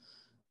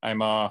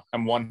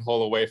I'm one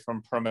hole away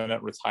from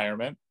permanent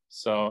retirement,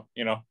 so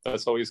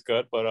that's always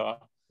good.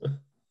 But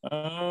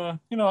I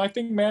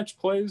think match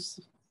plays,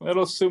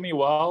 it'll suit me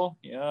well.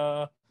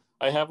 Yeah,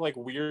 I have like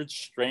weird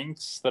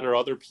strengths that are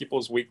other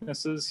people's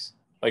weaknesses.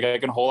 Like I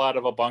can hole out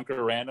of a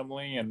bunker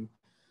randomly, and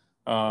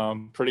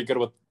pretty good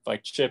with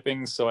like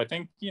chipping. So I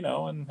think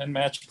in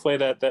match play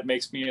that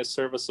makes me a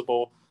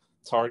serviceable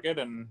target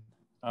and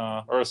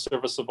or a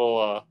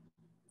serviceable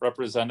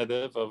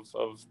representative of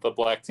the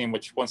black team,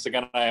 which once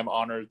again I am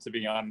honored to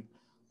be on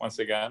once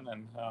again.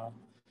 And I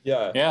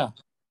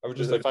would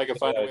just if I could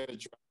find a way to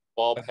drive the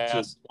ball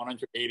past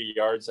 180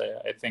 yards,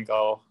 I think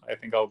I'll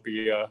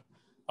be a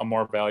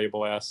more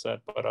valuable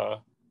asset.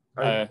 But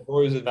I've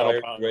always that'll admired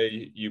the probably-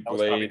 way you that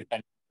was probably blade. the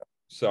 10.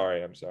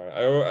 Sorry, I'm sorry.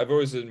 I've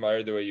always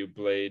admired the way you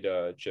blade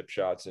chip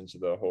shots into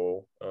the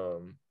hole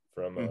from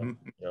Mhm.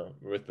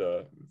 with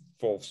the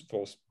full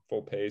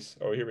pace.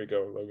 Oh, here we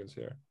go. Logan's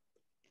here.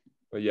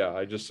 But yeah,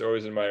 I just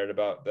always admired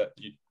about that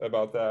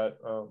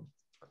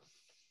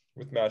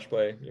with match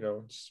play.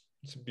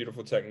 It's a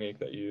beautiful technique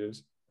that you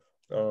use.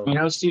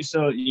 Steve.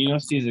 So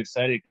Steve's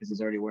excited because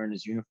he's already wearing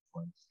his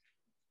uniform.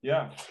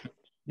 Yeah.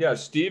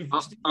 Steve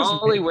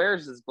All he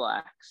wears is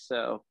black,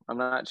 so I'm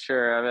not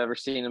sure I've ever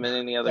seen him in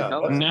any other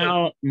color.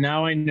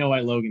 Now I know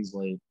why Logan's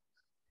late.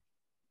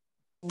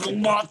 The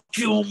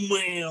Macho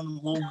Man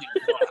Logan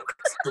Clark,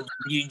 the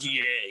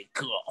BGA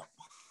Cup.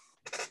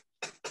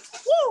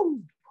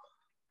 Woo!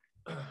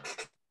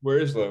 Where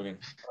is Logan?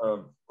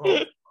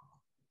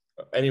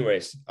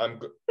 Anyways,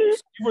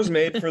 Steve was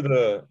made for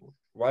the.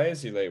 Why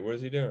is he late? What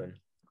is he doing?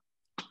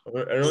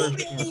 What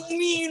do you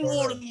mean?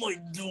 What am I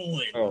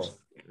doing? Oh,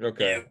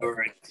 okay.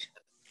 Eric.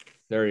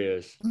 There he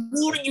is.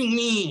 What do you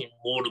mean?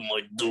 What am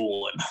I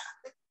doing?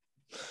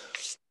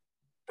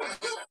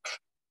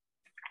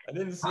 I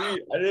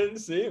didn't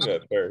see him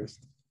at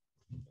first.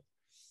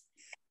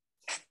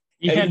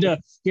 He had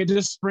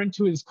to sprint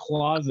to his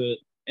closet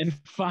and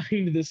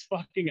find this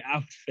fucking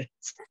outfit.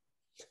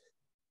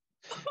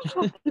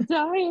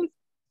 Dying.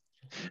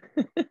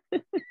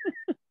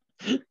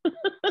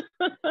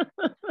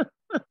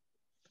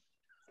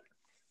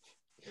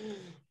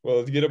 Well,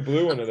 let's get a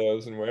blue one of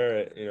those and wear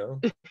it.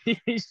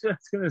 He's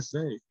just gonna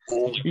say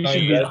Oh, you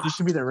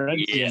should be the red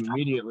team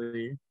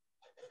immediately.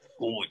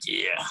 oh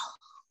yeah.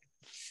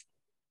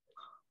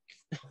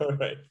 All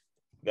right.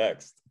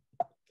 Next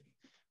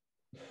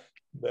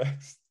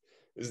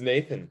is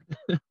Nathan.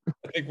 I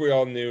think we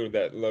all knew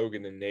that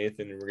Logan and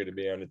Nathan were going to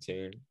be on the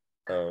team.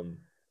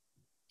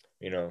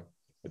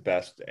 The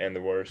best and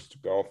the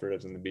worst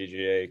golfers in the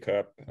BGA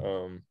Cup.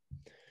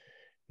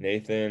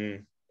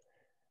 Nathan,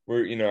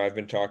 I've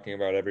been talking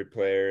about every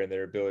player and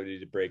their ability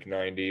to break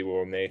 90.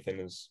 Well,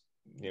 Nathan is,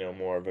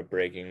 more of a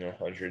breaking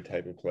 100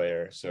 type of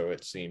player. So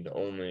it seemed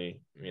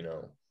only,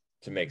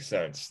 to make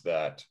sense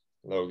that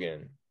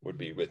Logan would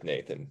be with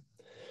Nathan.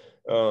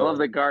 I love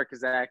that Gark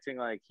is acting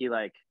like he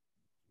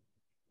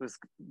was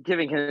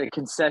giving him a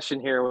concession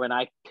here when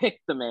I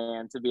picked the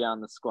man to be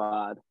on the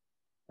squad.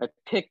 I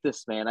picked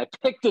this man. I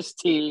picked this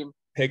team.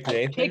 Pick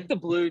Nathan? I picked the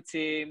blue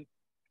team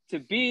to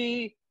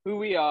be who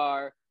we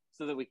are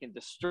so that we can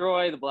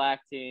destroy the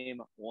black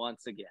team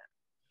once again.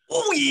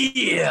 Oh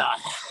yeah.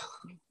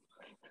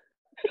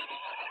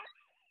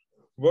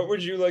 What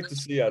would you like to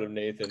see out of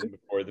Nathan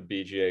before the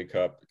BGA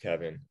Cup,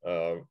 Kevin?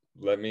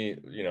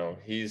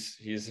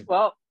 He's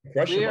well.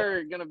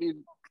 We're gonna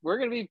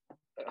be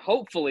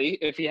hopefully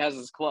if he has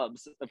his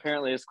clubs.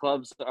 Apparently his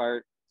clubs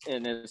are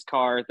in his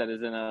car that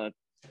is in a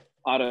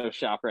auto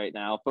shop right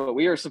now. But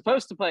we are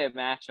supposed to play a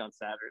match on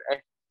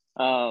Saturday.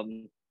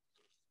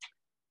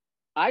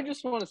 I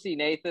just want to see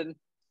Nathan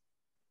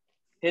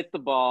hit the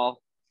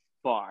ball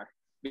far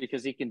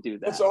because he can do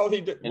that. That's all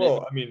he did.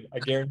 Well, I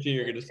guarantee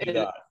you're gonna see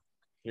that.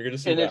 You're gonna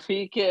see that.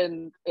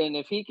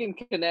 If he can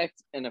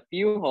connect in a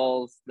few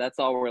holes, that's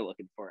all we're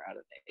looking for out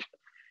of Nathan.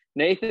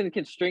 Nathan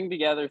can string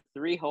together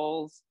 3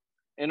 holes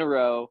in a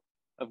row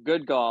of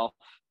good golf.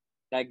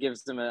 That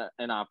gives him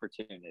an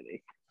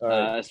opportunity,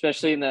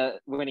 especially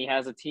when he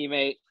has a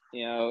teammate.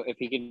 If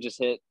he can just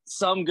hit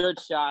some good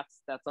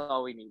shots, that's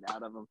all we need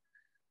out of him.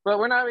 But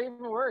we're not even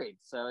worried,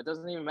 so it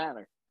doesn't even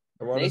matter.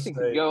 Nathan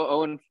could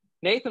go 0.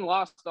 Nathan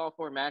lost all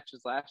 4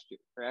 matches last year,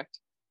 correct?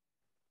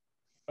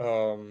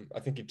 I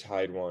think he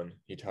tied one.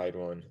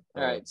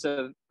 All right,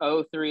 so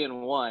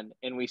 0-3-1,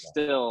 and we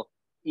still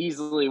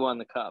easily won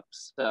the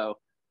cups. So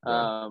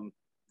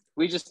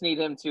we just need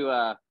him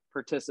to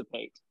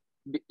participate.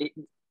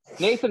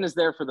 Nathan is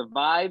there for the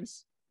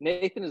vibes.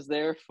 Nathan is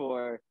there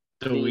for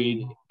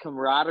the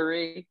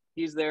camaraderie.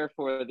 He's there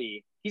for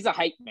he's a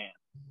hype man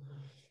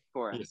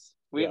for us.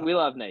 We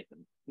love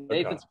Nathan.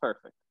 Nathan's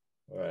perfect.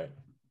 All right.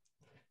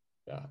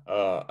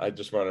 Yeah. I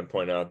just want to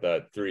point out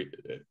that three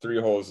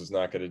holes is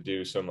not going to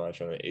do so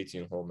much on an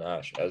 18-hole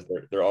match, as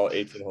they're all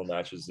 18-hole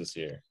matches this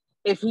year.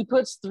 If he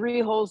puts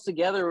 3 holes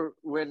together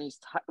when his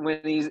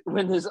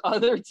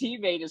other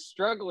teammate is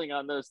struggling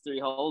on those 3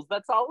 holes,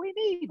 that's all we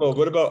need. Well,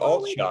 what about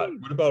alt shot?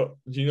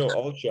 Do you know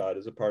alt shot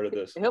is a part of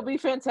this? He'll be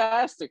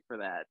fantastic for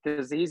that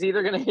because he's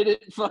either going to hit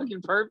it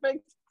fucking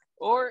perfect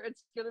or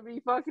it's going to be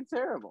fucking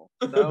terrible.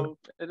 So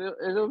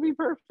it'll be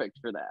perfect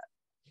for that.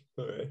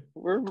 Okay.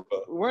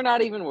 We're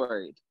not even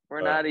worried.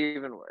 We're not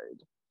even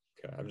worried.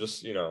 Okay. I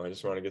just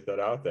want to get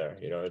that out there.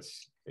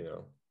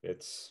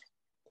 It's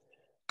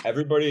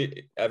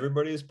everybody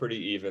is pretty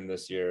even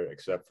this year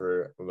except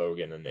for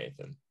Logan and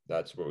Nathan.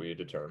 That's what we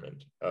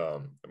determined.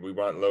 We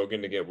want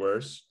Logan to get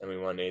worse and we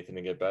want Nathan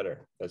to get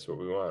better. That's what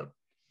we want.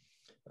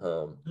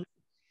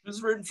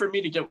 Who's rooting for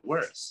me to get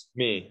worse?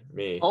 Me.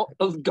 Oh,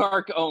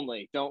 Gark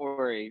only. Don't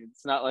worry.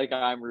 It's not like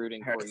I'm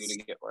rooting for you to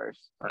get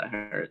worse. That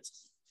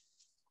hurts.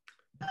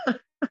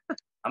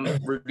 I'm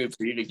rooting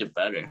for you to get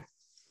better.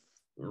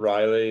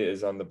 Riley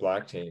is on the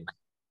black team.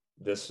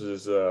 This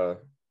is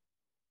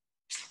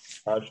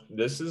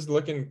This is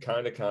looking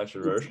kind of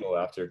controversial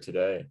after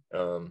today.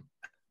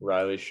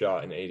 Riley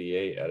shot an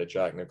 88 at a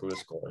Jack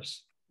Nicklaus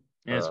course.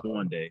 That's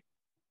one day.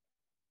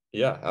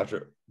 Yeah,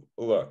 after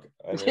look,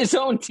 I mean, His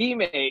own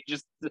teammate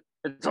just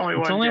it's only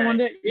one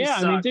day. Yeah,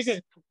 He I mean,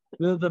 sucks.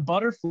 the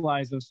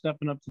butterflies of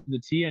stepping up to the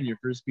tee on your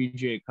first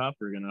BGA Cup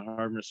are gonna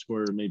harm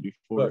score maybe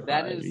 4 or 5.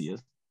 That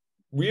is-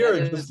 we that are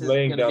is just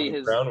laying gonna down be the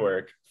his-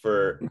 groundwork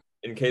for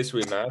in case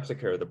we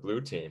massacre the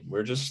blue team.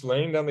 We're just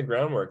laying down the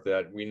groundwork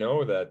that we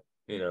know that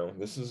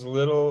this is a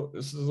little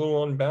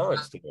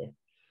unbalanced here.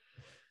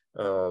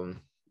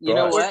 You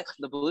know what?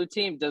 The blue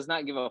team does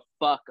not give a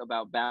fuck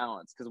about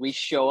balance because we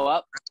show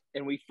up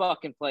and we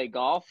fucking play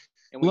golf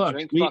and we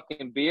drink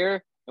fucking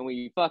beer and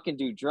we fucking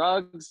do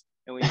drugs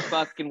and we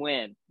fucking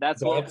win.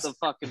 That's what the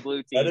fucking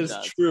blue team does.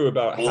 That is true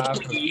about half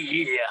of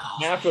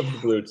the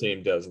blue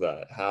team does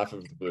that. Half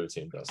of the blue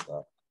team does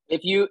that.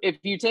 If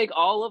you take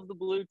all of the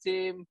blue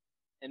team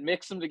and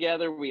mix them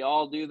together, we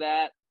all do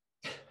that.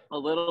 A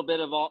little bit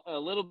of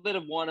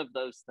one of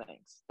those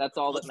things. That's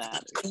all that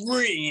matters.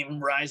 Dream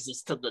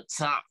rises to the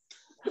top.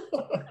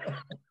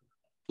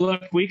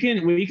 Look, we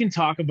can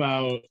talk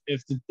about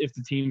if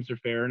the teams are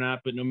fair or not,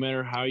 but no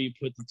matter how you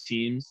put the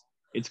teams,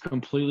 it's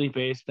completely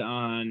based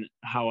on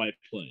how I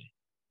play.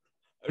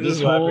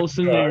 This whole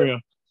scenario.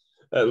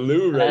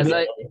 Lou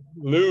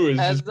is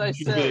just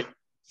contributing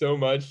so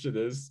much to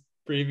this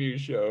preview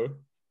show.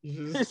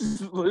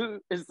 Is Lou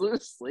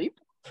asleep?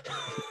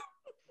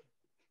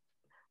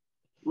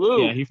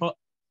 Lou. Yeah,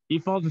 he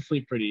falls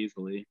asleep pretty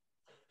easily.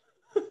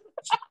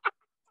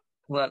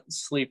 Let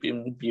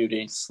Sleeping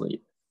Beauty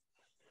sleep.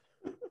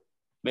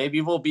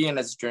 Maybe we'll be in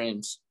his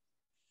dreams.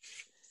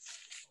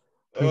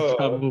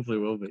 Probably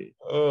will be.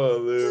 Oh,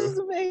 Lou. This is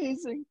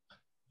amazing.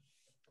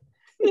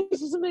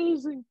 This is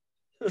amazing.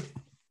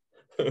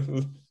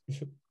 All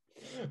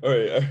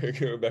right,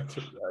 go back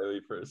to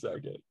Riley for a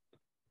second.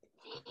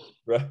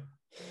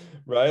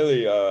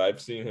 Riley,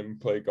 I've seen him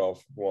play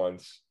golf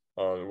once.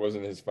 It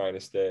wasn't his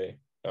finest day.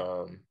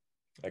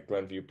 At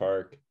Glenview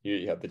Park,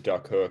 he had the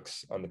duck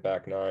hooks on the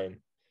back nine.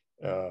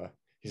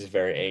 He's a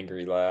very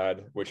angry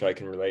lad, which I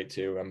can relate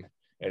to.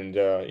 And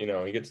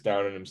he gets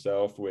down on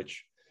himself,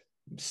 which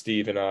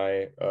Steve and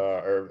I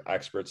are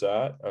experts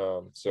at.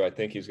 So I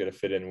think he's going to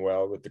fit in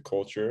well with the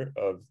culture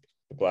of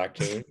the black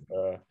team.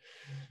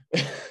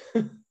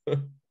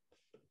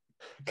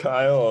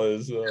 Kyle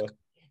is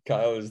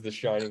the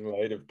shining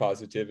light of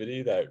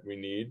positivity that we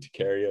need to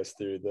carry us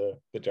through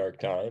the dark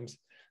times.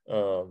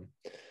 I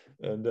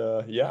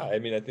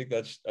mean, I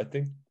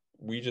think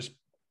we just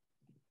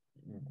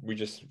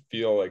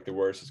feel like the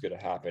worst is going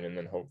to happen and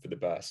then hope for the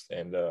best.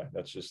 And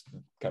that's just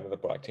kind of the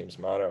black team's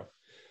motto.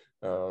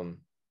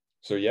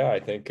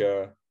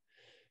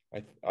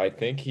 I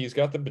think he's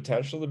got the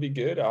potential to be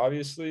good.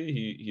 Obviously,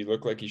 he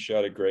looked like he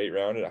shot a great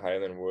round at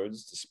Highland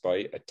Woods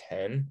despite a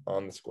 10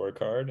 on the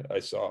scorecard. I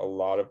saw a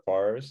lot of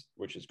pars,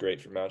 which is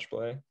great for match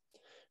play.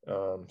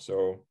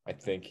 So I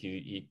think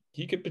he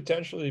could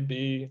potentially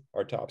be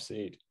our top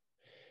seed.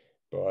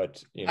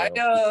 But I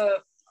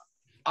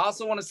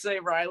also want to say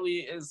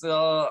Riley is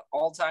an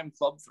all-time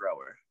club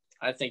thrower.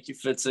 I think he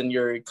fits in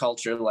your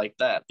culture like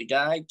that. The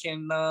guy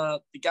can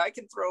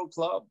throw a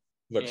club.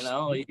 Looks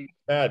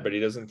bad, but he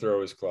doesn't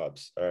throw his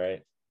clubs. All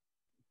right.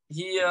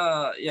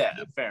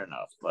 Fair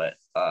enough. But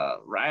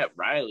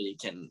Riley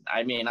can.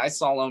 I mean, I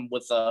saw him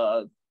with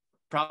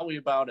probably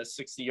about a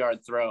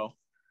 60-yard throw.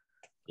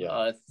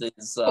 Yeah.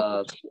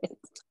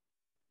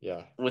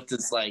 With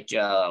this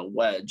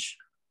wedge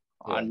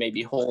on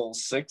maybe hole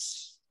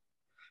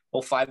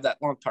 5, that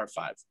long par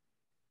 5.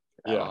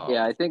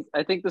 Yeah. I think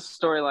the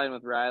storyline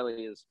with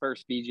Riley is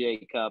first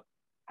BGA Cup.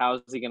 How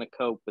is he going to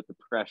cope with the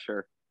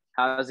pressure?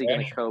 How is he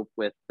going to cope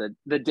with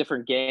the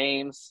different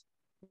games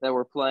that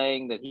we're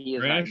playing that he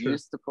is not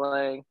used to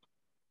playing?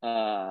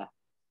 I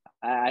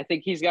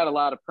think he's got a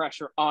lot of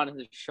pressure on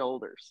his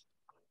shoulders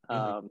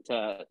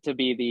to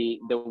be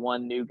the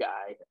one new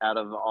guy out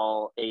of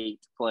all 8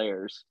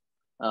 players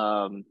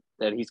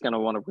that he's going to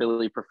want to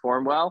really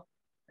perform well.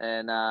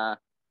 And,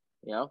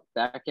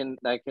 that can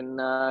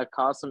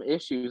cause some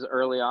issues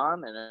early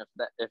on. And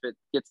if it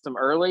gets him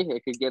early,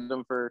 it could get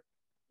him for,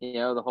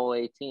 the whole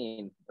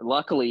 18.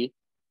 Luckily,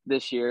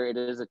 this year it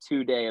is a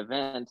 2-day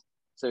event,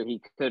 so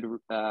he could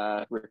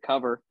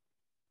recover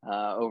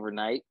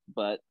overnight,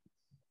 but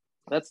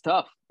that's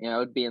tough,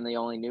 being the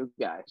only new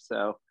guy.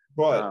 So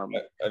but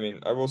I mean,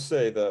 I will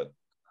say that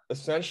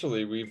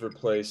essentially we've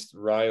replaced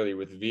Riley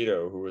with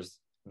Vito, who was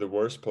the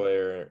worst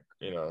player,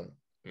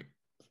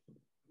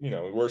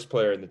 worst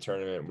player in the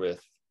tournament,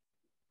 with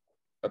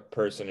a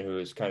person who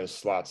is kind of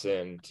slots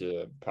in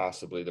to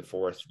possibly the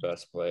 4th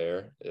best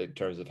player in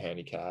terms of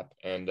handicap.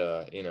 And,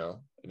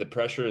 the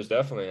pressure is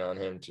definitely on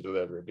him to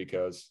deliver,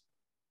 because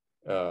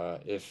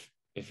if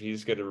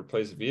he's going to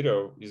replace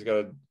Vito, he's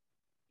got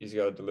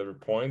to deliver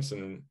points,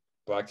 and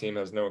black team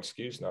has no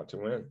excuse not to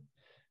win.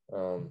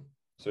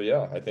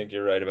 I think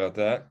you're right about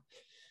that.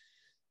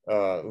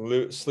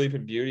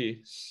 Sleeping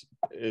Beauty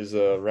is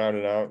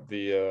rounding out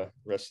the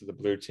rest of the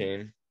blue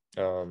team.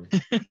 Not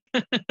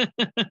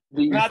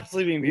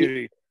Sleeping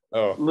Beauty.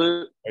 Oh,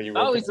 Lou. are you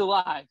Oh, working? he's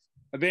alive.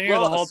 I've been here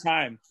the whole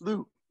time.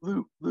 Lou.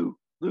 Lou.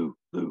 The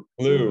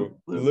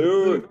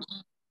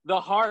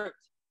heart.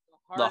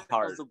 The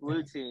heart. Of the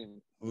blue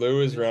team.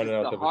 Lou is This rounding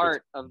is out the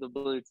heart of the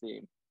blue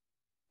team.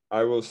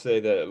 I will say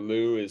that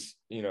Lou is,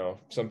 you know,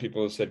 some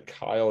people have said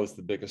Kyle is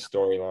the biggest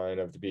storyline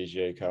of the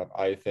BGA Cup.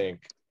 I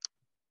think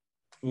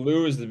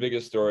Lou is the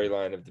biggest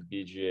storyline of the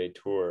BGA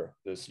Tour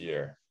this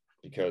year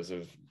because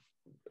of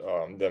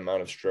the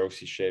amount of strokes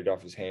he shaved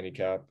off his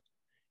handicap.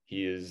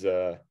 He is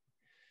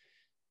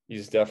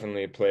he's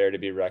definitely a player to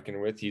be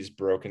reckoned with. He's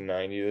broken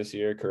 90 this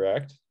year,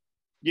 correct?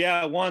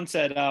 Yeah, once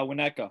at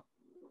Winnetka.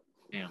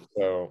 Yeah.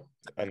 So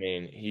I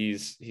mean,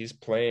 he's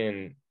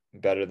playing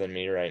better than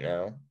me right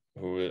now,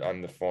 who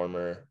I'm the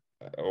former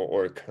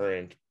or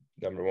current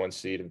number 1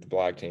 seed of the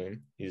black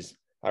team.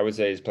 I would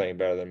say he's playing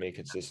better than me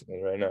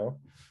consistently right now.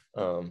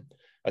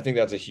 I think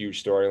that's a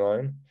huge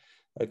storyline.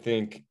 I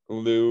think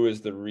Lou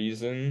is the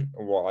reason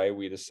why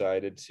we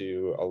decided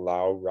to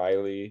allow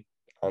Riley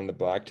on the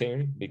black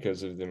team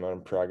because of the amount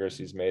of progress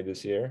he's made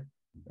this year.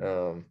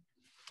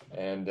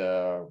 And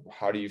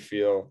how do you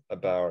feel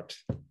about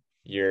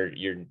your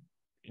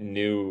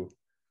new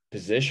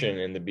position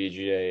in the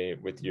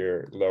BGA with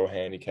your low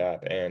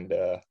handicap, and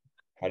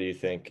how do you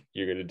think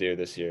you're going to do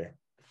this year?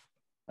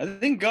 I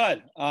think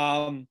good.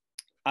 I'm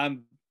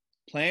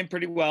playing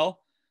pretty well.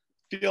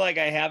 Feel like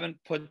I haven't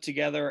put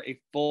together a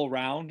full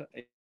round.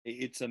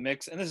 It's a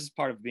mix, and this is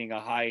part of being a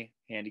high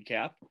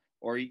handicap,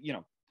 or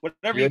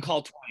whatever you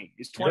call 20.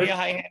 Is 20 a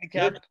high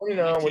handicap? You're 20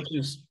 now, which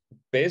is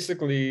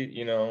basically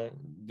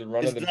the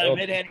run of the mill.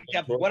 Mid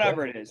handicap,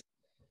 whatever it is.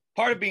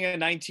 Part of being a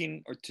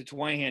 19 or to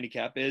 20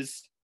 handicap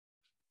is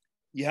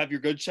you have your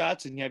good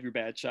shots and you have your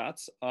bad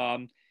shots.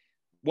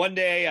 One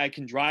day I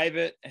can drive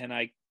it and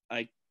I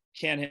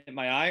can't hit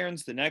my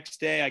irons. The next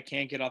day I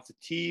can't get off the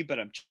tee, but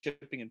I'm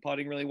chipping and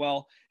putting really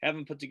well.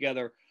 Haven't put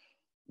together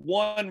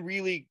one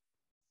really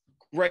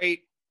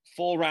great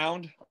full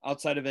round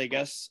outside of, I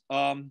guess,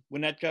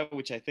 Winnetka,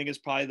 which I think is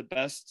probably the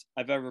best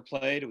I've ever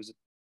played. It was a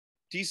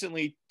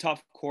decently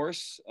tough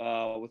course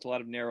with a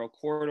lot of narrow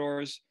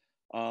corridors.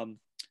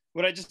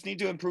 What I just need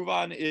to improve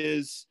on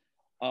is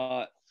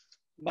my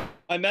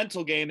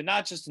mental game, and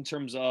not just in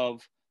terms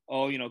of,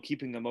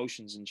 keeping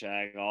emotions in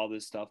check, all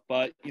this stuff,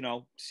 but,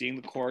 seeing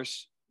the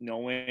course,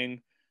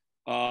 knowing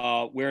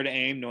where to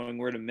aim, knowing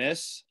where to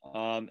miss,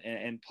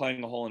 and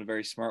playing a hole in a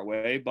very smart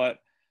way. But,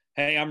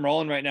 hey, I'm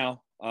rolling right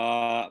now.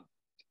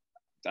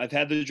 I've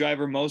had the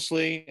driver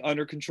mostly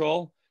under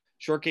control.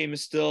 Short game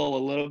is still a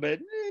little bit.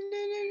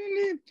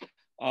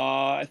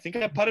 I think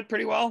I putted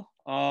pretty well,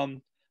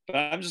 but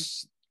I'm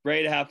just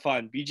ready to have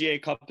fun.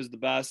 BGA Cup is the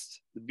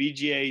best. The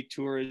BGA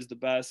Tour is the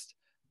best.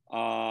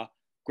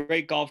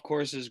 Great golf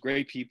courses,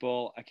 great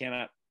people. I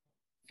cannot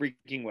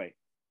freaking wait.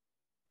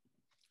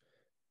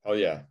 Oh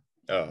yeah.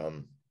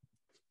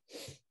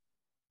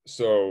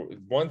 So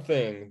one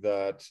thing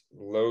that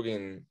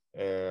Logan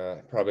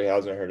probably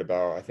hasn't heard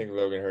about, I think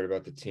Logan heard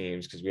about the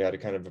teams because we had to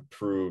kind of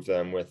approve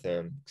them with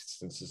him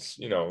since it's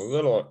a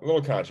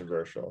little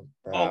controversial.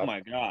 Perhaps. Oh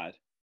my god.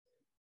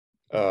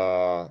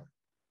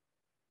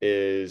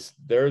 Is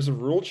there's a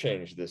rule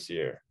change this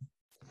year.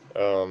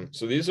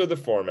 So these are the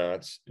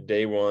formats.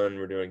 Day 1,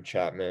 we're doing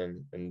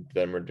Chapman, and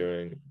then we're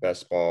doing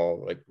best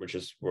ball, which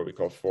is what we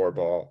call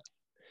 4-ball.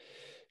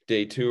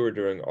 Day 2, we're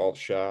doing alt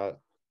shot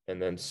and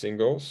then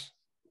singles.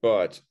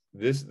 But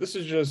this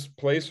is just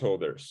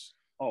placeholders.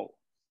 Oh.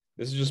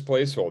 This is just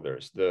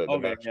placeholders, the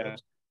matchups. Yeah.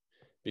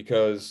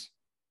 Because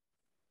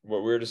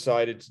what we're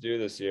decided to do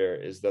this year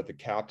is that the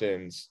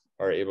captains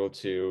are able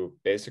to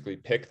basically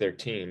pick their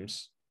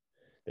teams.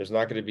 There's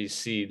not going to be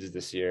seeds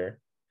this year.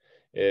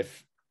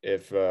 If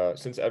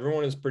since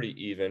everyone is pretty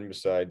even,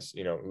 besides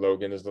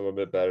Logan is a little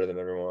bit better than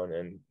everyone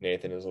and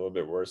Nathan is a little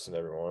bit worse than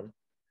everyone.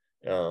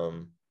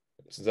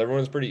 Since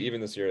everyone's pretty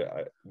even this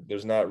year,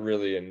 there's not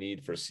really a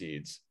need for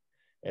seeds.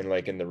 And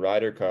in the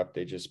Ryder Cup,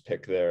 they just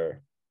pick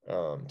their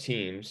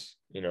teams,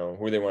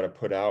 who they want to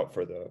put out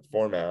for the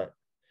format,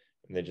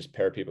 and they just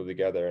pair people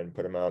together and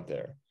put them out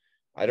there.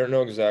 I don't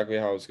know exactly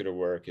how it's going to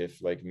work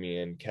if me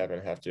and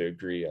Kevin have to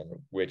agree on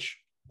which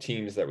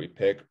teams that we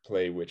pick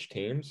play which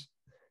teams.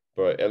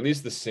 But at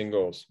least the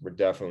singles, we're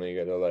definitely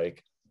going to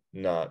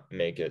not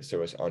make it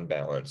so it's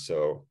unbalanced.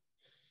 So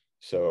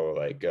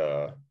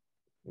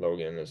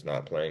Logan is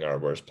not playing our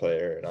worst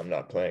player and I'm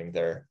not playing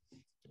their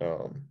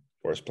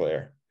worst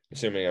player,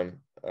 assuming I'm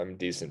a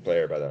decent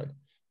player by then.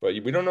 But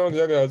we don't know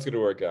exactly how it's going to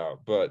work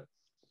out. But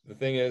the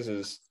thing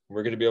is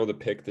we're going to be able to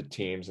pick the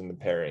teams and the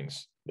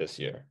pairings this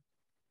year.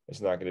 It's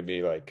not going to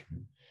be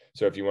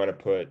so if you want to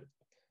put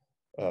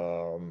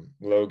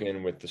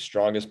Logan with the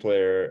second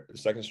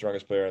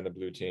strongest player on the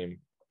blue team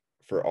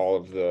for all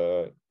of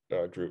the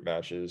group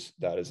matches,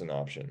 that is an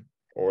option,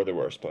 or the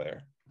worst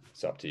player.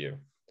 It's up to you.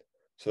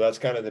 So that's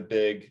kind of the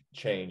big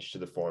change to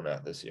the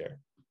format this year.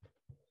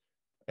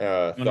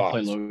 I'm gonna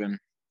play Logan.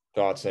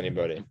 Thoughts,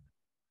 anybody?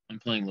 I'm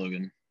playing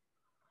Logan.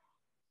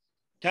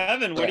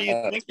 Kevin, what do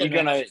you think?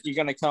 You're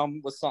gonna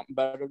come with something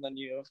better than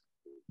you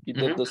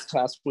did this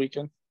past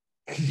weekend?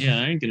 Yeah,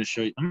 I ain't gonna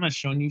show you. I'm not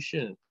showing you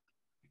shit.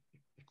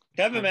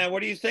 Kevin, man,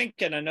 what are you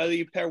thinking? I know that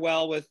you pair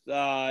well with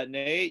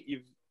Nate.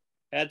 You've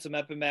had some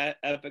epic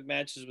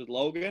matches with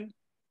Logan.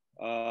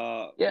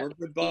 We're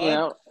good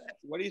buds.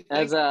 What do you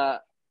think?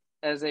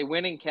 As a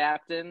winning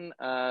captain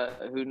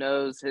who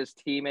knows his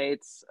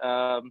teammates,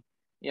 I'm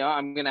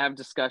going to have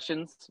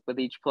discussions with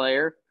each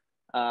player,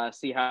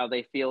 see how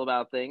they feel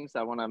about things.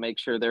 I want to make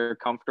sure they're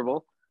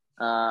comfortable.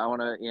 I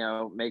want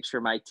to, make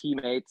sure my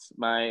teammates,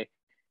 are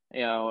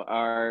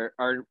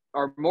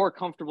more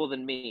comfortable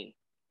than me.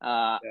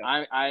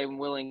 I'm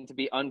willing to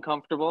be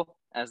uncomfortable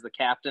as the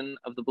captain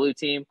of the blue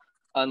team,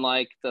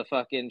 unlike the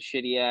fucking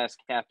shitty ass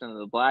captain of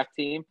the black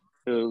team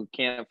who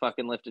can't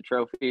fucking lift a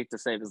trophy to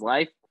save his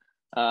life.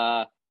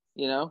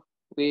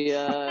 We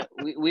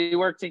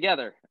work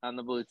together on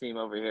the blue team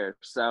over here.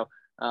 So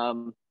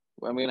I'm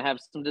going to have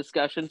some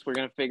discussions. We're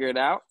going to figure it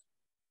out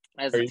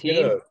as a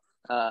team.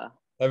 I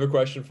have a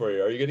question for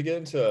you. Are you going to get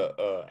into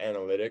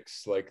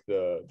analytics like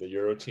the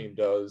Euro team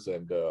does,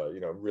 and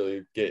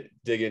really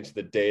dig into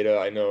the data?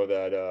 I know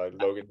that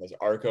Logan has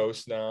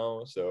Arcos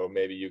now, so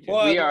maybe you can.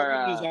 We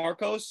are use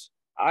Arcos.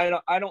 I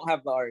don't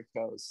have the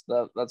Arcos.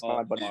 That's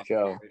my buddy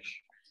Joe.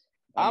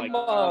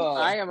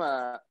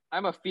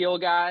 I'm a feel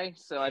guy,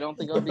 so I don't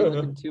think I'll be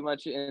looking too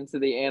much into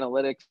the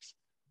analytics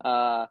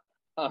of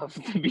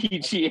the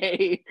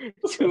BGA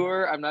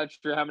tour. I'm not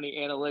sure how many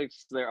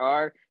analytics there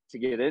are to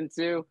get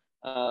into.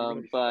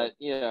 But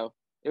it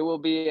will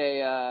be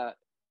a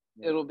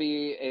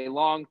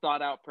long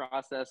thought out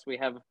process. We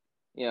have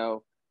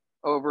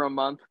over a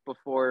month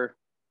before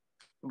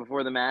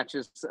the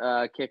matches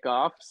kick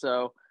off,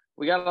 so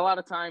we got a lot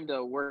of time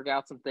to work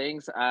out some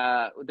things.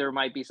 There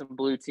might be some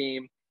blue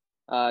team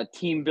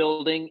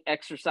building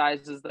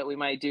exercises that we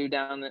might do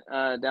down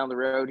the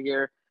road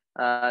here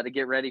to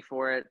get ready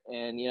for it,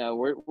 and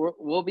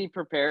we'll be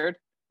prepared.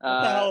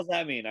 What the hell does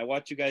that mean? I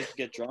watch you guys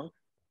get drunk.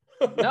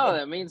 No,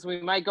 that means we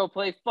might go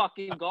play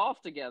fucking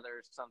golf together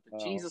or something.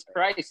 Jesus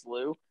Christ,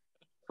 Lou.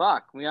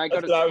 Fuck, we might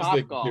go to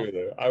Top Golf.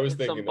 I was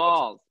thinking some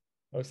balls.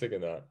 I was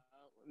thinking that.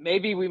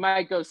 Maybe we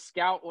might go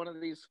scout one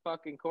of these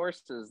fucking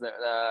courses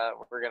that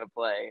we're gonna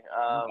play.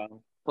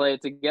 Play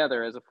it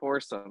together as a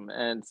foursome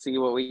and see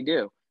what we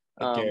do.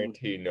 I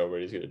guarantee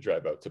nobody's gonna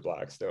drive out to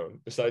Blackstone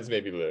besides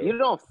maybe Lou.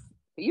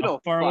 You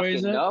don't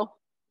fucking know.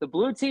 The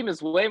blue team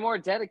is way more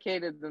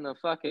dedicated than the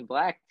fucking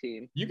black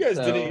team. You guys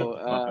didn't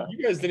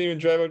even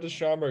drive out to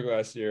Schaumburg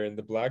last year, and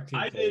the black team.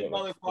 I did,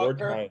 motherfucker. 4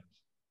 times.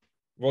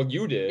 Well,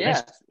 you did.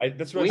 Yes.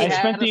 That's what I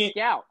spent the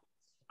scout.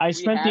 I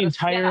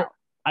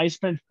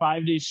spent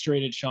 5 days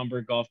straight at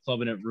Schaumburg Golf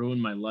Club, and it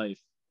ruined my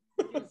life.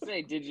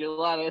 Say, did you a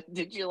lot of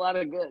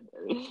good?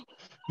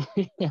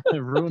 Yeah,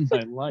 it ruined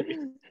my life.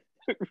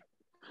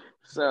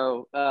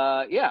 So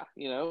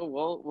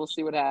we'll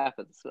see what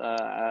happens.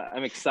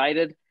 I'm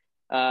excited.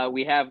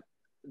 We have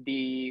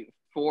the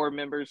 4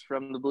 members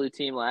from the blue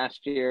team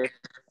last year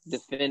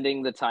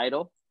defending the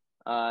title.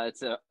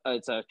 It's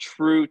a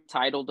true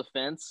title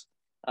defense,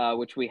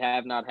 which we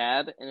have not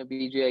had in a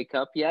BGA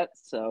Cup yet.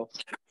 So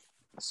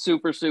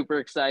super, super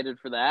excited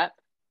for that.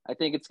 I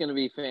think it's going to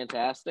be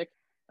fantastic.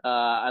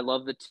 I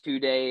love the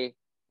 2-day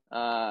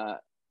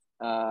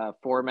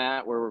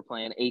format where we're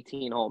playing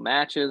 18-hole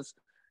matches.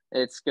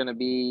 It's going to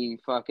be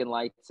fucking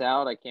lights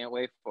out. I can't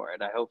wait for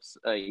it. I hope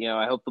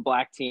the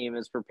black team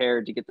is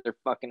prepared to get their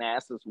fucking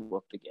asses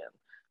whooped again,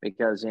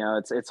 because,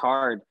 it's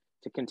hard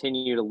to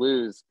continue to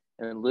lose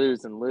and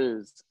lose and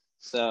lose.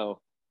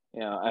 So,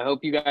 I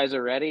hope you guys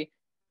are ready.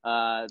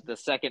 The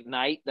second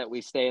night that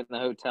we stay in the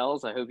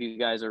hotels, I hope you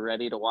guys are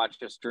ready to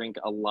watch us drink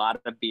a lot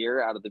of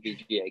beer out of the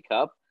BGA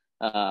Cup.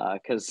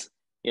 Cause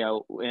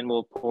and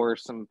we'll pour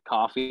some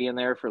coffee in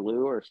there for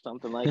Lou or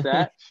something like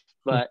that.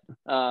 But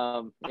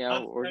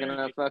we're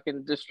gonna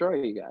fucking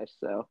destroy you guys.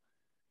 So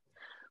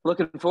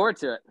looking forward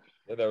to it.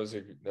 Yeah, that was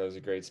a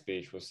great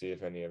speech. We'll see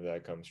if any of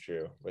that comes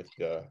true. With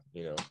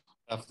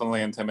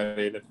definitely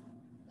intimidated.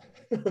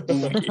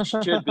 It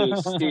should be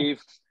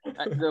Steve.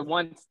 The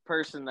one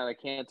person that I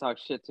can't talk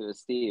shit to is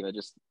Steve.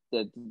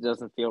 It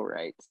doesn't feel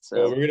right.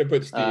 So well, we're gonna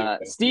put Steve.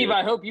 Steve,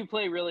 I hope you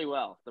play really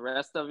well. The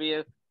rest of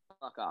you,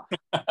 fuck off.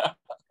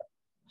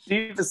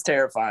 Steve is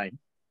terrifying.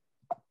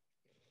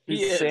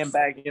 He's a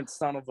sandbagging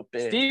son of a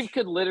bitch. Steve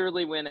could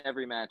literally win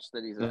every match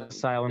that he's in. The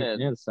silent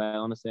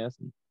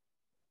assassin.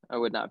 I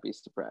would not be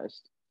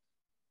surprised.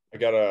 I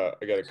got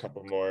a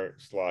couple more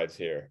slides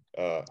here.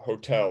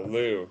 Hotel,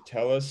 Lou,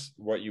 tell us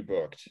what you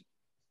booked.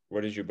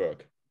 What did you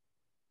book?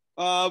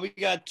 We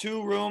got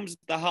 2 rooms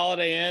at the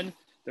Holiday Inn.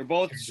 They're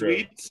both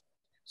suites,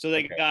 so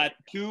they got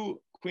 2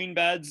 queen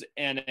beds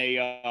and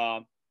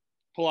a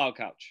pull-out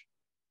couch.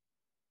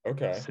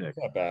 Okay, that's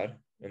not bad.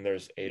 And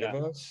there's 8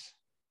 of us.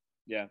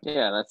 Yeah,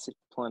 that's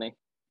plenty.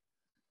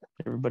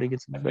 Everybody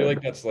gets. I feel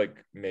like that's like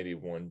maybe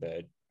 1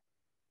 bed.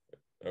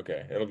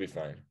 Okay, it'll be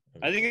fine.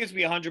 I think it's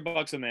be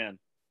 $100 a man.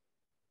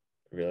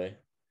 Really?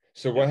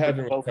 So what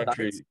happened with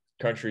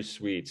country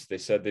suites? They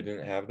said they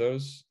didn't have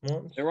those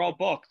ones. They were all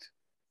booked.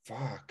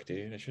 Fuck,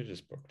 dude! I should have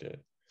just booked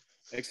it.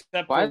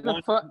 Except why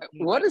the fuck?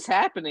 What is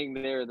happening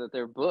there that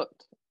they're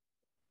booked?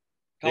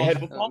 College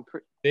football?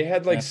 They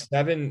had like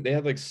 7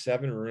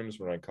 rooms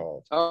when I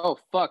called. Oh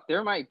fuck,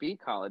 there might be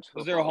college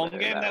football. Was there a home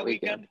game that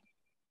weekend?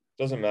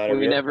 Doesn't matter.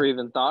 We never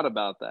even thought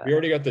about that. We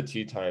already got the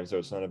tea time, so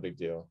it's not a big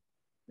deal.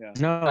 Yeah.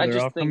 No, I they're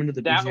just all think coming to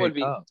the that BGA would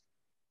be. Cup.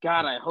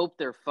 God, I hope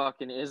there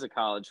fucking is a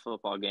college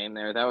football game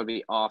there. That would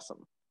be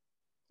awesome.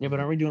 Yeah, but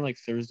aren't we doing like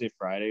Thursday,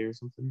 Friday or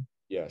something?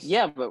 Yes.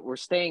 Yeah, but we're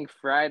staying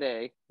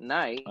Friday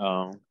night,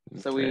 Oh,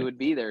 so we would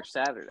be there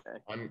Saturday.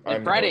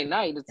 I'm Friday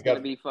night, it's I got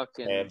gonna be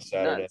fucking planned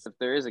Saturday. nuts if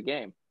there is a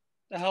game.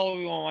 The hell do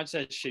we want to watch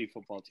that shitty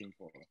football team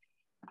for?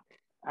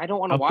 I don't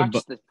want to Up the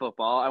watch the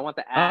football. I want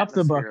the Up the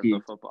atmosphere of the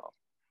Bucky. football.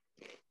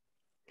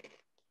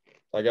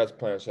 I got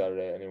planned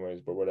Saturday anyways,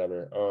 but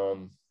whatever.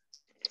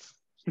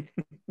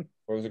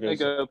 What was it I gonna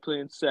say? got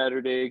planned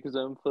Saturday because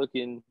I'm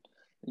fucking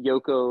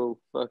Yoko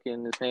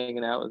fucking is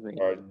hanging out with me.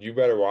 All right, you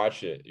better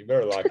watch it. You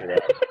better lock it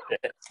up.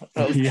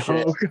 Oh, shit.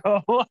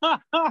 Yoko.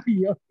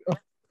 Yoko.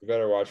 You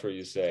better watch what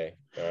you say.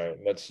 All right,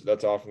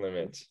 that's off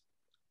limits.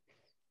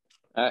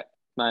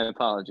 My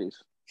apologies.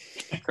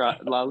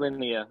 La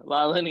Linea.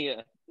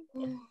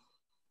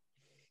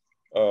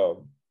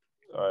 All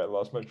right,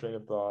 lost my train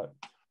of thought.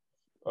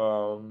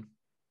 Hotels.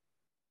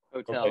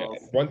 Okay.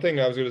 One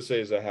thing I was going to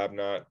say is I have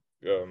not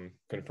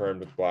confirmed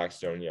with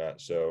Blackstone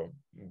yet, so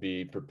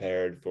be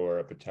prepared for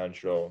a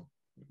potential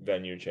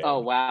venue change. Oh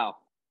wow!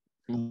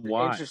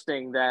 Why?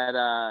 Interesting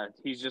that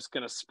he's just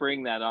gonna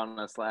spring that on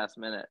us last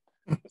minute.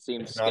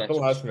 Seems It's not sketchy. the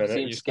last minute.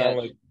 Seems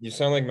You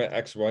sound like my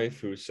ex-wife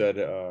who said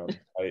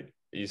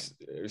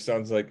it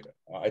sounds like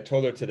I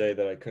told her today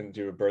that I couldn't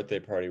do a birthday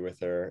party with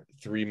her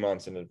 3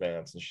 months in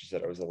advance, and she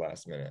said it was the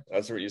last minute.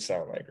 That's what you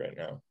sound like right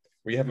now.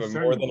 We have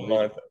more than a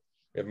month.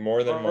 We have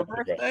more than a month.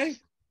 Birthday?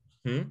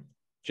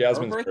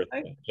 Jasmine's birthday?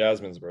 birthday.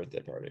 Jasmine's birthday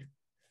party.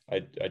 I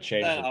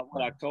changed it.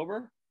 What,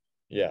 October?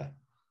 Yeah,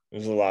 it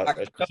was a lot.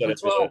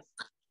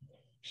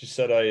 She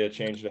said I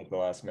changed it at the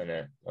last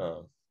minute.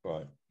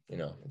 But you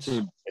know, it's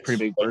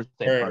pretty big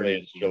birthday currently party.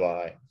 it's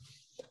July.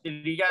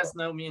 Did you guys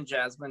know me and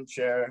Jasmine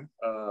share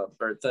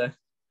birthday?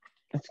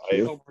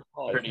 Oh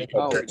wow!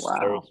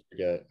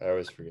 I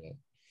always forget.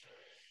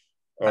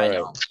 All I right,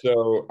 know.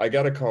 so I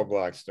got to call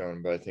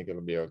Blackstone, but I think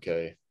it'll be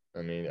okay.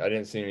 I mean, I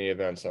didn't see any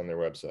events on their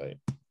website.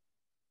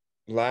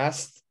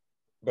 Last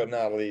but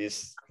not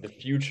least, the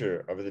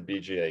future of the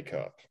BGA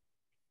Cup.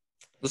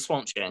 This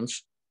won't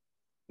change.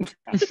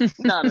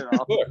 Not at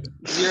all. Look,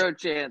 Zero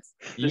chance.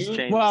 This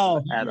changes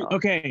Well, at all.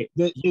 okay,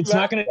 it's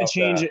not going to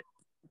change it.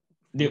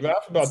 You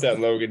laugh about that,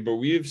 Logan, but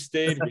we've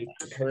stayed with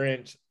the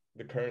current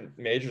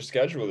major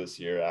schedule this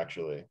year.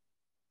 Actually,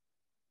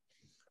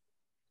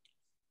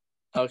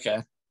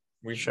 Okay.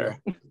 we've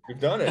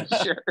done it.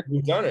 Sure.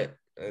 We've done it.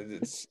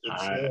 This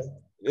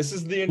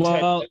is the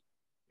intent. Well,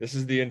 This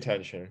is the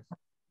intention.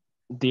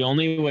 the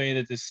only way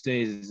that this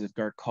stays is if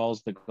Gar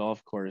calls the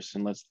golf course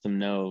and lets them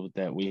know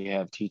that we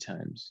have tee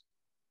times.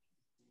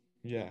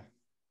 Yeah.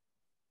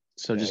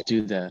 So just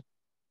do that.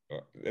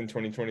 In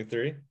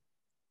 2023.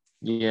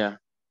 Yeah.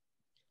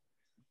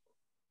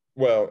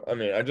 Well, I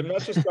mean, I'm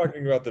not just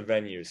talking about the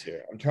venues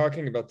here. I'm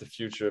talking about the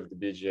future of the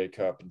BGA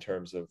Cup in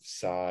terms of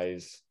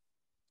size.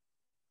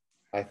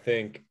 I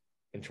think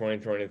in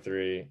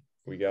 2023,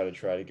 we got to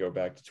try to go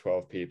back to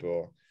 12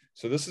 people.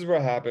 So this is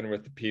what happened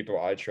with the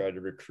people I tried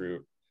to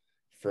recruit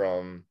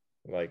from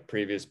like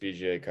previous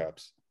BGA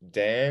Cups.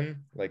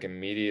 Dan like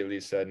immediately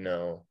said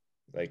no.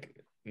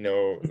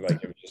 No,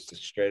 like it was just a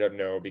straight up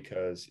no,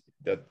 because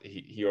that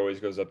he always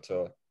goes up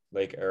to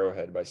Lake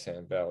Arrowhead by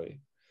Sand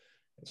Valley.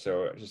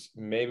 So just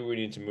maybe we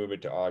need to move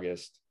it to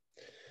August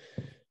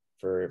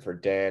for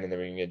Dan, and then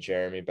we can get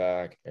Jeremy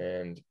back.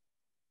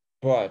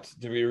 But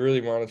do we really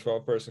want a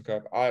 12-person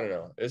cup? I don't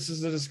know. This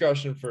is a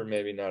discussion for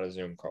maybe not a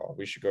Zoom call.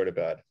 We should go to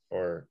bed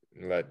or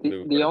let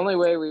Luke. The only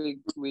way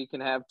we can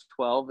have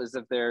 12 is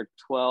if there are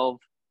 12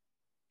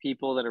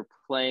 people that are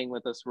playing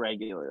with us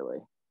regularly.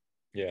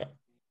 Yeah.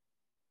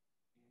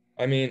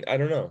 I mean, I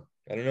don't know.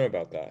 I don't know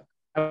about that.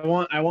 I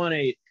want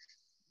 8.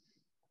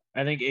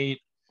 I think 8.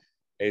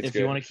 Eight's If good.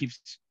 you want to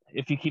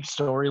if you keep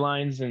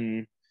storylines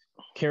and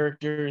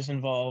characters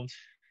involved,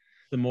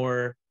 the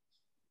more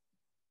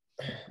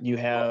you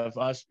have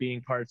us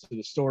being parts of the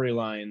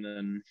storyline,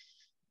 then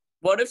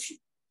What if,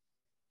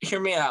 hear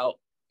me out,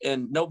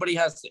 and nobody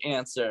has to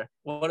answer.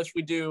 What if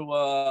we do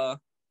a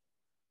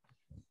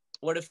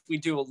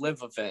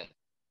live event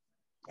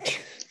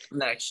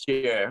next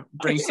year?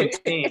 Bring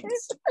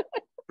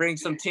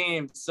some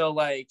teams. So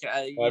like,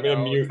 I'm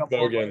gonna mute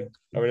Logan.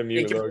 I'm gonna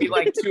mute it could Logan. be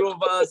like 2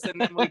 of us,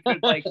 and then we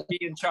could like be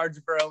in charge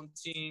of our own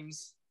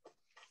teams.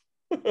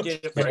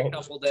 Get it for a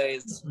couple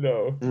days.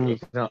 No.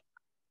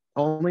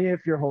 only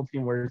if your whole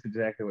team wears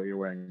exactly what you're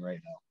wearing right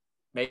now.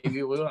 Maybe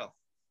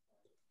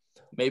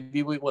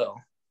we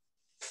will.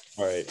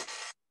 All right.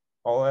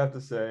 All I have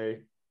to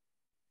say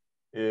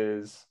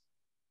is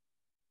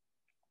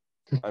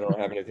I don't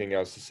have anything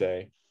else to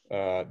say.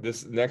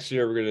 This next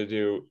year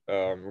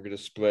we're gonna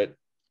split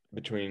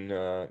between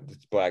the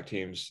black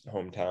team's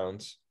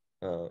hometowns.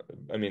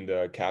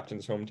 The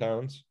captain's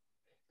hometowns,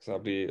 because I'll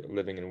be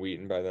living in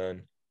Wheaton by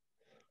then.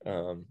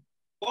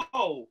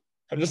 Whoa!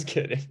 I'm just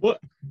kidding.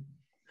 What?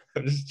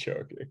 I'm just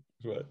joking.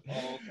 But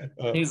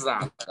He's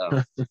not.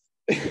 Though.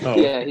 oh,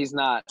 Yeah, he's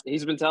not.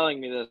 He's been telling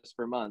me this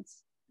for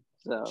months.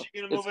 So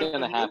She gonna it's move in going to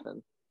with you?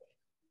 happen.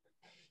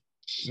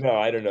 no,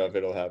 I don't know if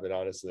it'll happen.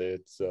 Honestly,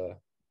 it's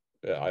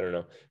yeah, I don't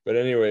know. But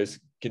anyways,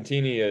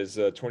 Contini is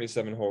a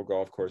 27-hole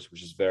golf course,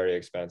 which is very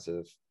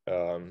expensive.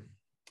 But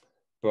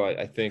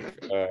I think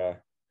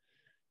what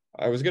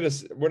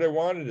I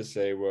wanted to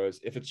say was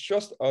if it's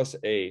just us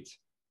 8,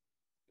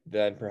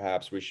 then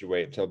perhaps we should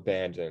wait until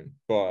Bandon.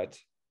 But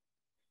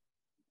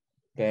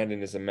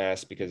Bandon is a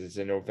mess because it's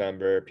in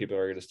November. People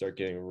are going to start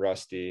getting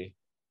rusty.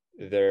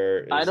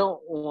 I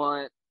don't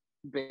want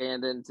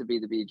Bandon to be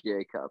the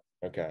BGA Cup.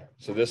 Okay,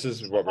 so this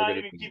is what we're Not going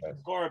even to keep do. the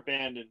score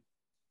abandoned.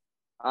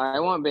 I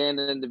want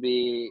Bandon to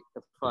be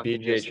a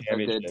fucking BGA just a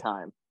Championship. good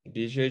time.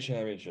 BGA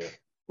Championship.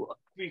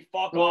 We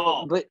fuck Well,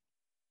 all. but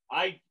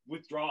I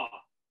withdraw.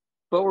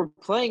 we're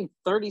playing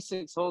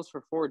 36 holes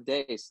for 4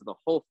 days, so the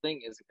whole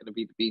thing isn't going to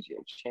be the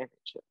BGA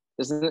Championship.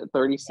 Isn't it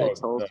 36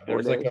 holes, No,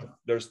 4 there's days?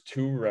 there's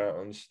 2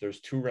 rounds. There's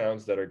 2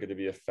 rounds that are going to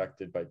be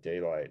affected by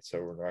daylight,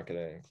 so we're not going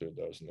to include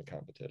those in the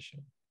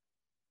competition.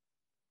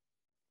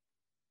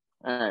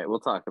 All right, we'll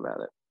talk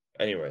about it.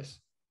 Anyways,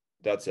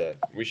 that's it.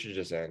 We should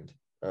just end.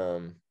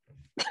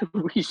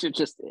 We should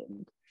just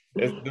end.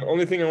 The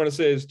only thing I want to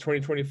say is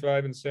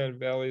 2025 in Sand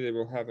Valley, they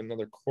will have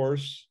another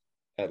course,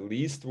 at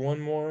least one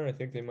more. I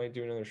think they might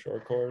do another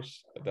short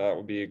course. That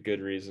will be a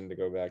good reason to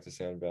go back to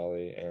Sand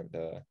Valley, and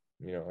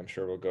I'm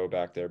sure we'll go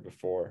back there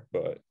before,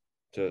 but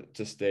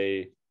to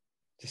stay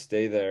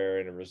there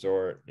in a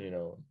resort,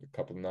 a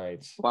couple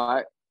nights.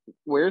 Why?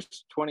 Where's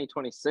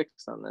 2026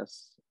 on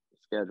this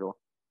schedule?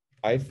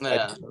 I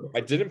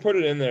didn't put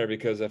it in there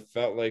because I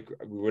felt like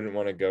we wouldn't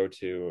want to go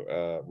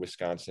to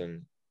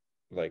Wisconsin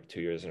like 2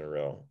 years in a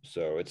row.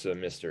 So it's a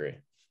mystery,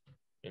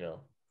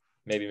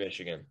 maybe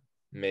Michigan,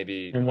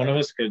 maybe. And one of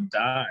us could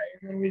die,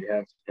 and then we'd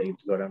have to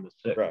go down to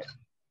 6. Right.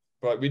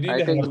 But we need I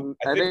to think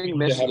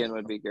Michigan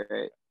would be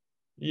great.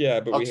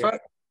 Yeah, but I'll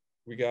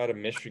we got a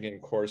Michigan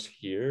course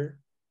here,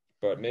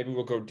 but maybe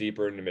we'll go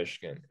deeper into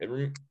Michigan.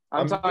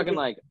 I'm talking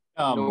like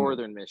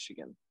northern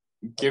Michigan.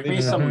 Give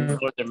me some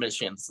Northern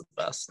Michigan's the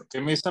best.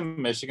 Give me some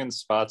Michigan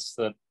spots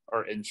that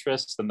are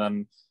interest, and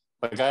then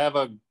like I have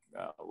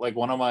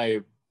one of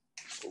my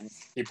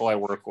people I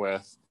work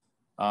with.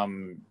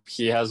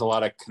 He has a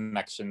lot of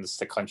connections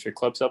to country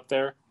clubs up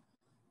there,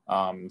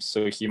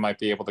 so he might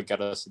be able to get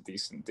us a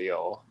decent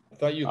deal. I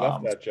thought you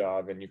left that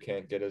job and you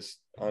can't get us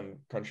on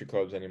country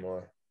clubs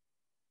anymore.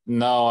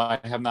 No, I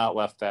have not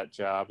left that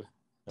job.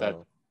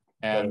 Were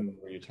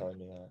you telling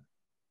me that?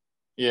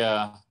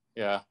 Yeah.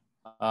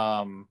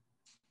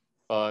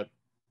 But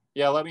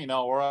yeah, let me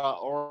know,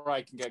 or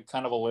I can get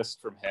kind of a list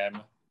from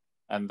him,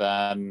 and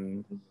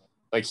then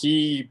like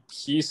he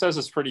says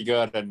it's pretty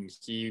good, and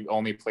he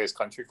only plays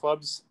country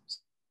clubs,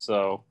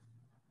 so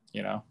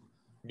Yeah,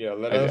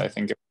 I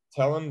think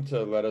tell him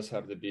to let us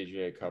have the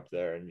BGA Cup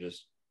there and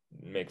just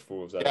make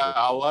fools out of it. Yeah,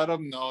 I'll let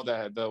him know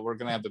that we're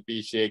gonna have the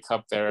BGA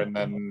Cup there, and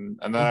then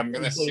I'm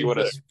gonna see what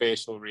his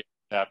facial reaction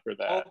after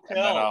that, and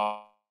then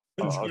I'll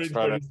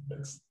try to.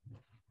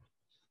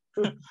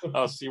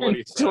 I'll see what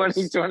he says.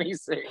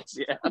 2026,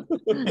 yeah.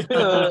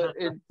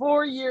 In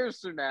 4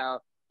 years from now,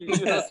 you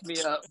hook me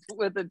up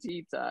with a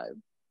tea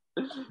time.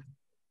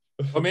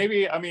 But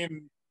maybe,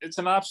 it's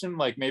an option,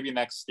 like maybe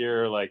next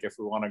year, like if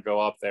we want to go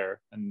up there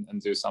and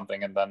do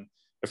something, and then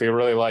if we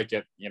really like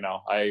it,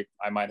 I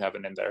might have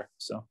it in there.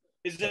 So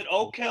is it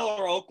Oak Hill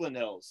or Oakland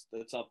Hills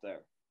that's up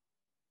there?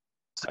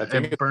 I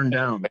think it burned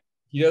down.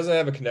 He doesn't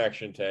have a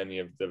connection to any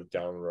of the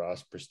Down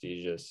Ross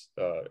prestigious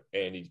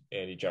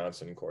Andy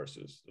Johnson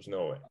courses. There's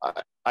no way.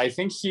 I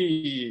think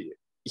he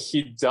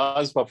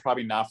does, but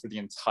probably not for the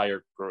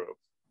entire group.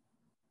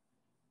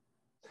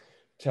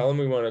 Tell him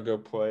we want to go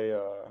play.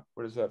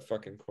 What is that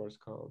fucking course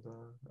called?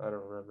 I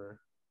don't remember.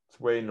 It's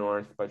way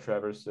north by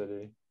Traverse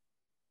City.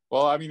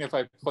 Well, if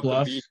I put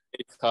Bluff. the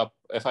BGA Cup,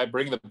 if I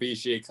bring the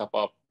BGA Cup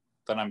up,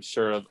 then I'm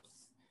sure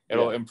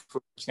it'll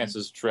improve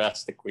chances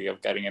drastically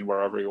of getting in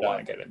wherever you want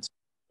to get into.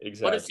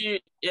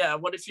 Exactly.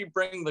 What if you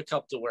bring the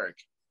cup to work?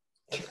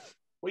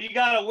 Well, you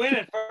gotta win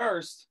it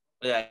first.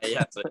 Yeah, you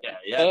have to. Yeah,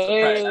 you have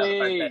to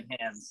press that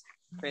hands.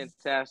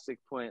 Fantastic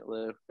point,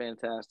 Lou.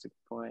 Fantastic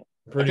point.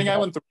 I think I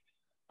went through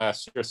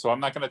last year, so I'm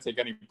not going to take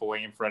any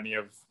blame for any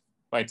of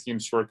my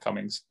team's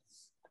shortcomings.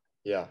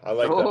 Yeah, I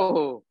like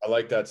that. I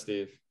like that,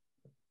 Steve.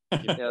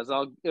 Yeah,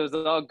 it was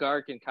all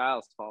Gark and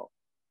Kyle's fault.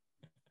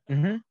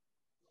 Mm-hmm.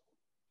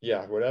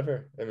 Yeah,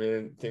 whatever.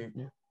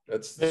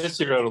 This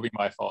year it'll be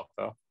my fault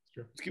though.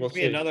 It's gonna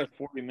be another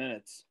 40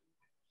 minutes.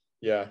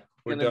 Yeah,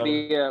 it's gonna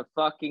be a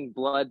fucking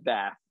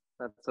bloodbath.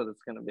 That's what it's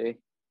gonna be.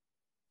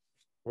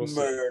 We'll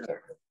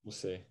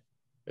see.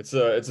 It's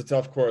a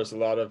tough course. A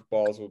lot of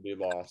balls will be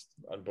lost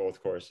on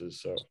both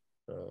courses. So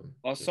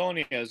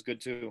Lawsonia is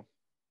good too.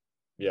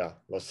 Yeah,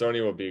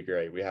 Lawsonia will be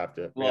great. We have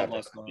to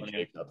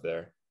Lawsonia up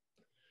there.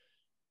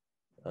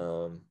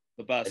 The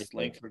best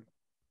Langford.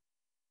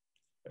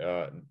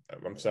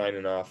 I'm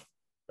signing off.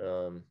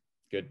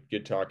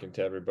 Good talking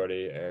to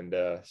everybody, and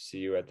see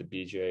you at the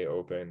BGA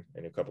Open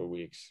in a couple of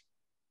weeks.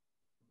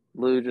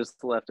 Lou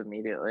just left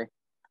immediately.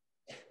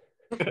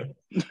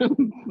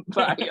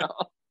 Bye,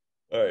 y'all.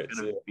 All right.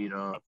 Gonna See ya. beat up.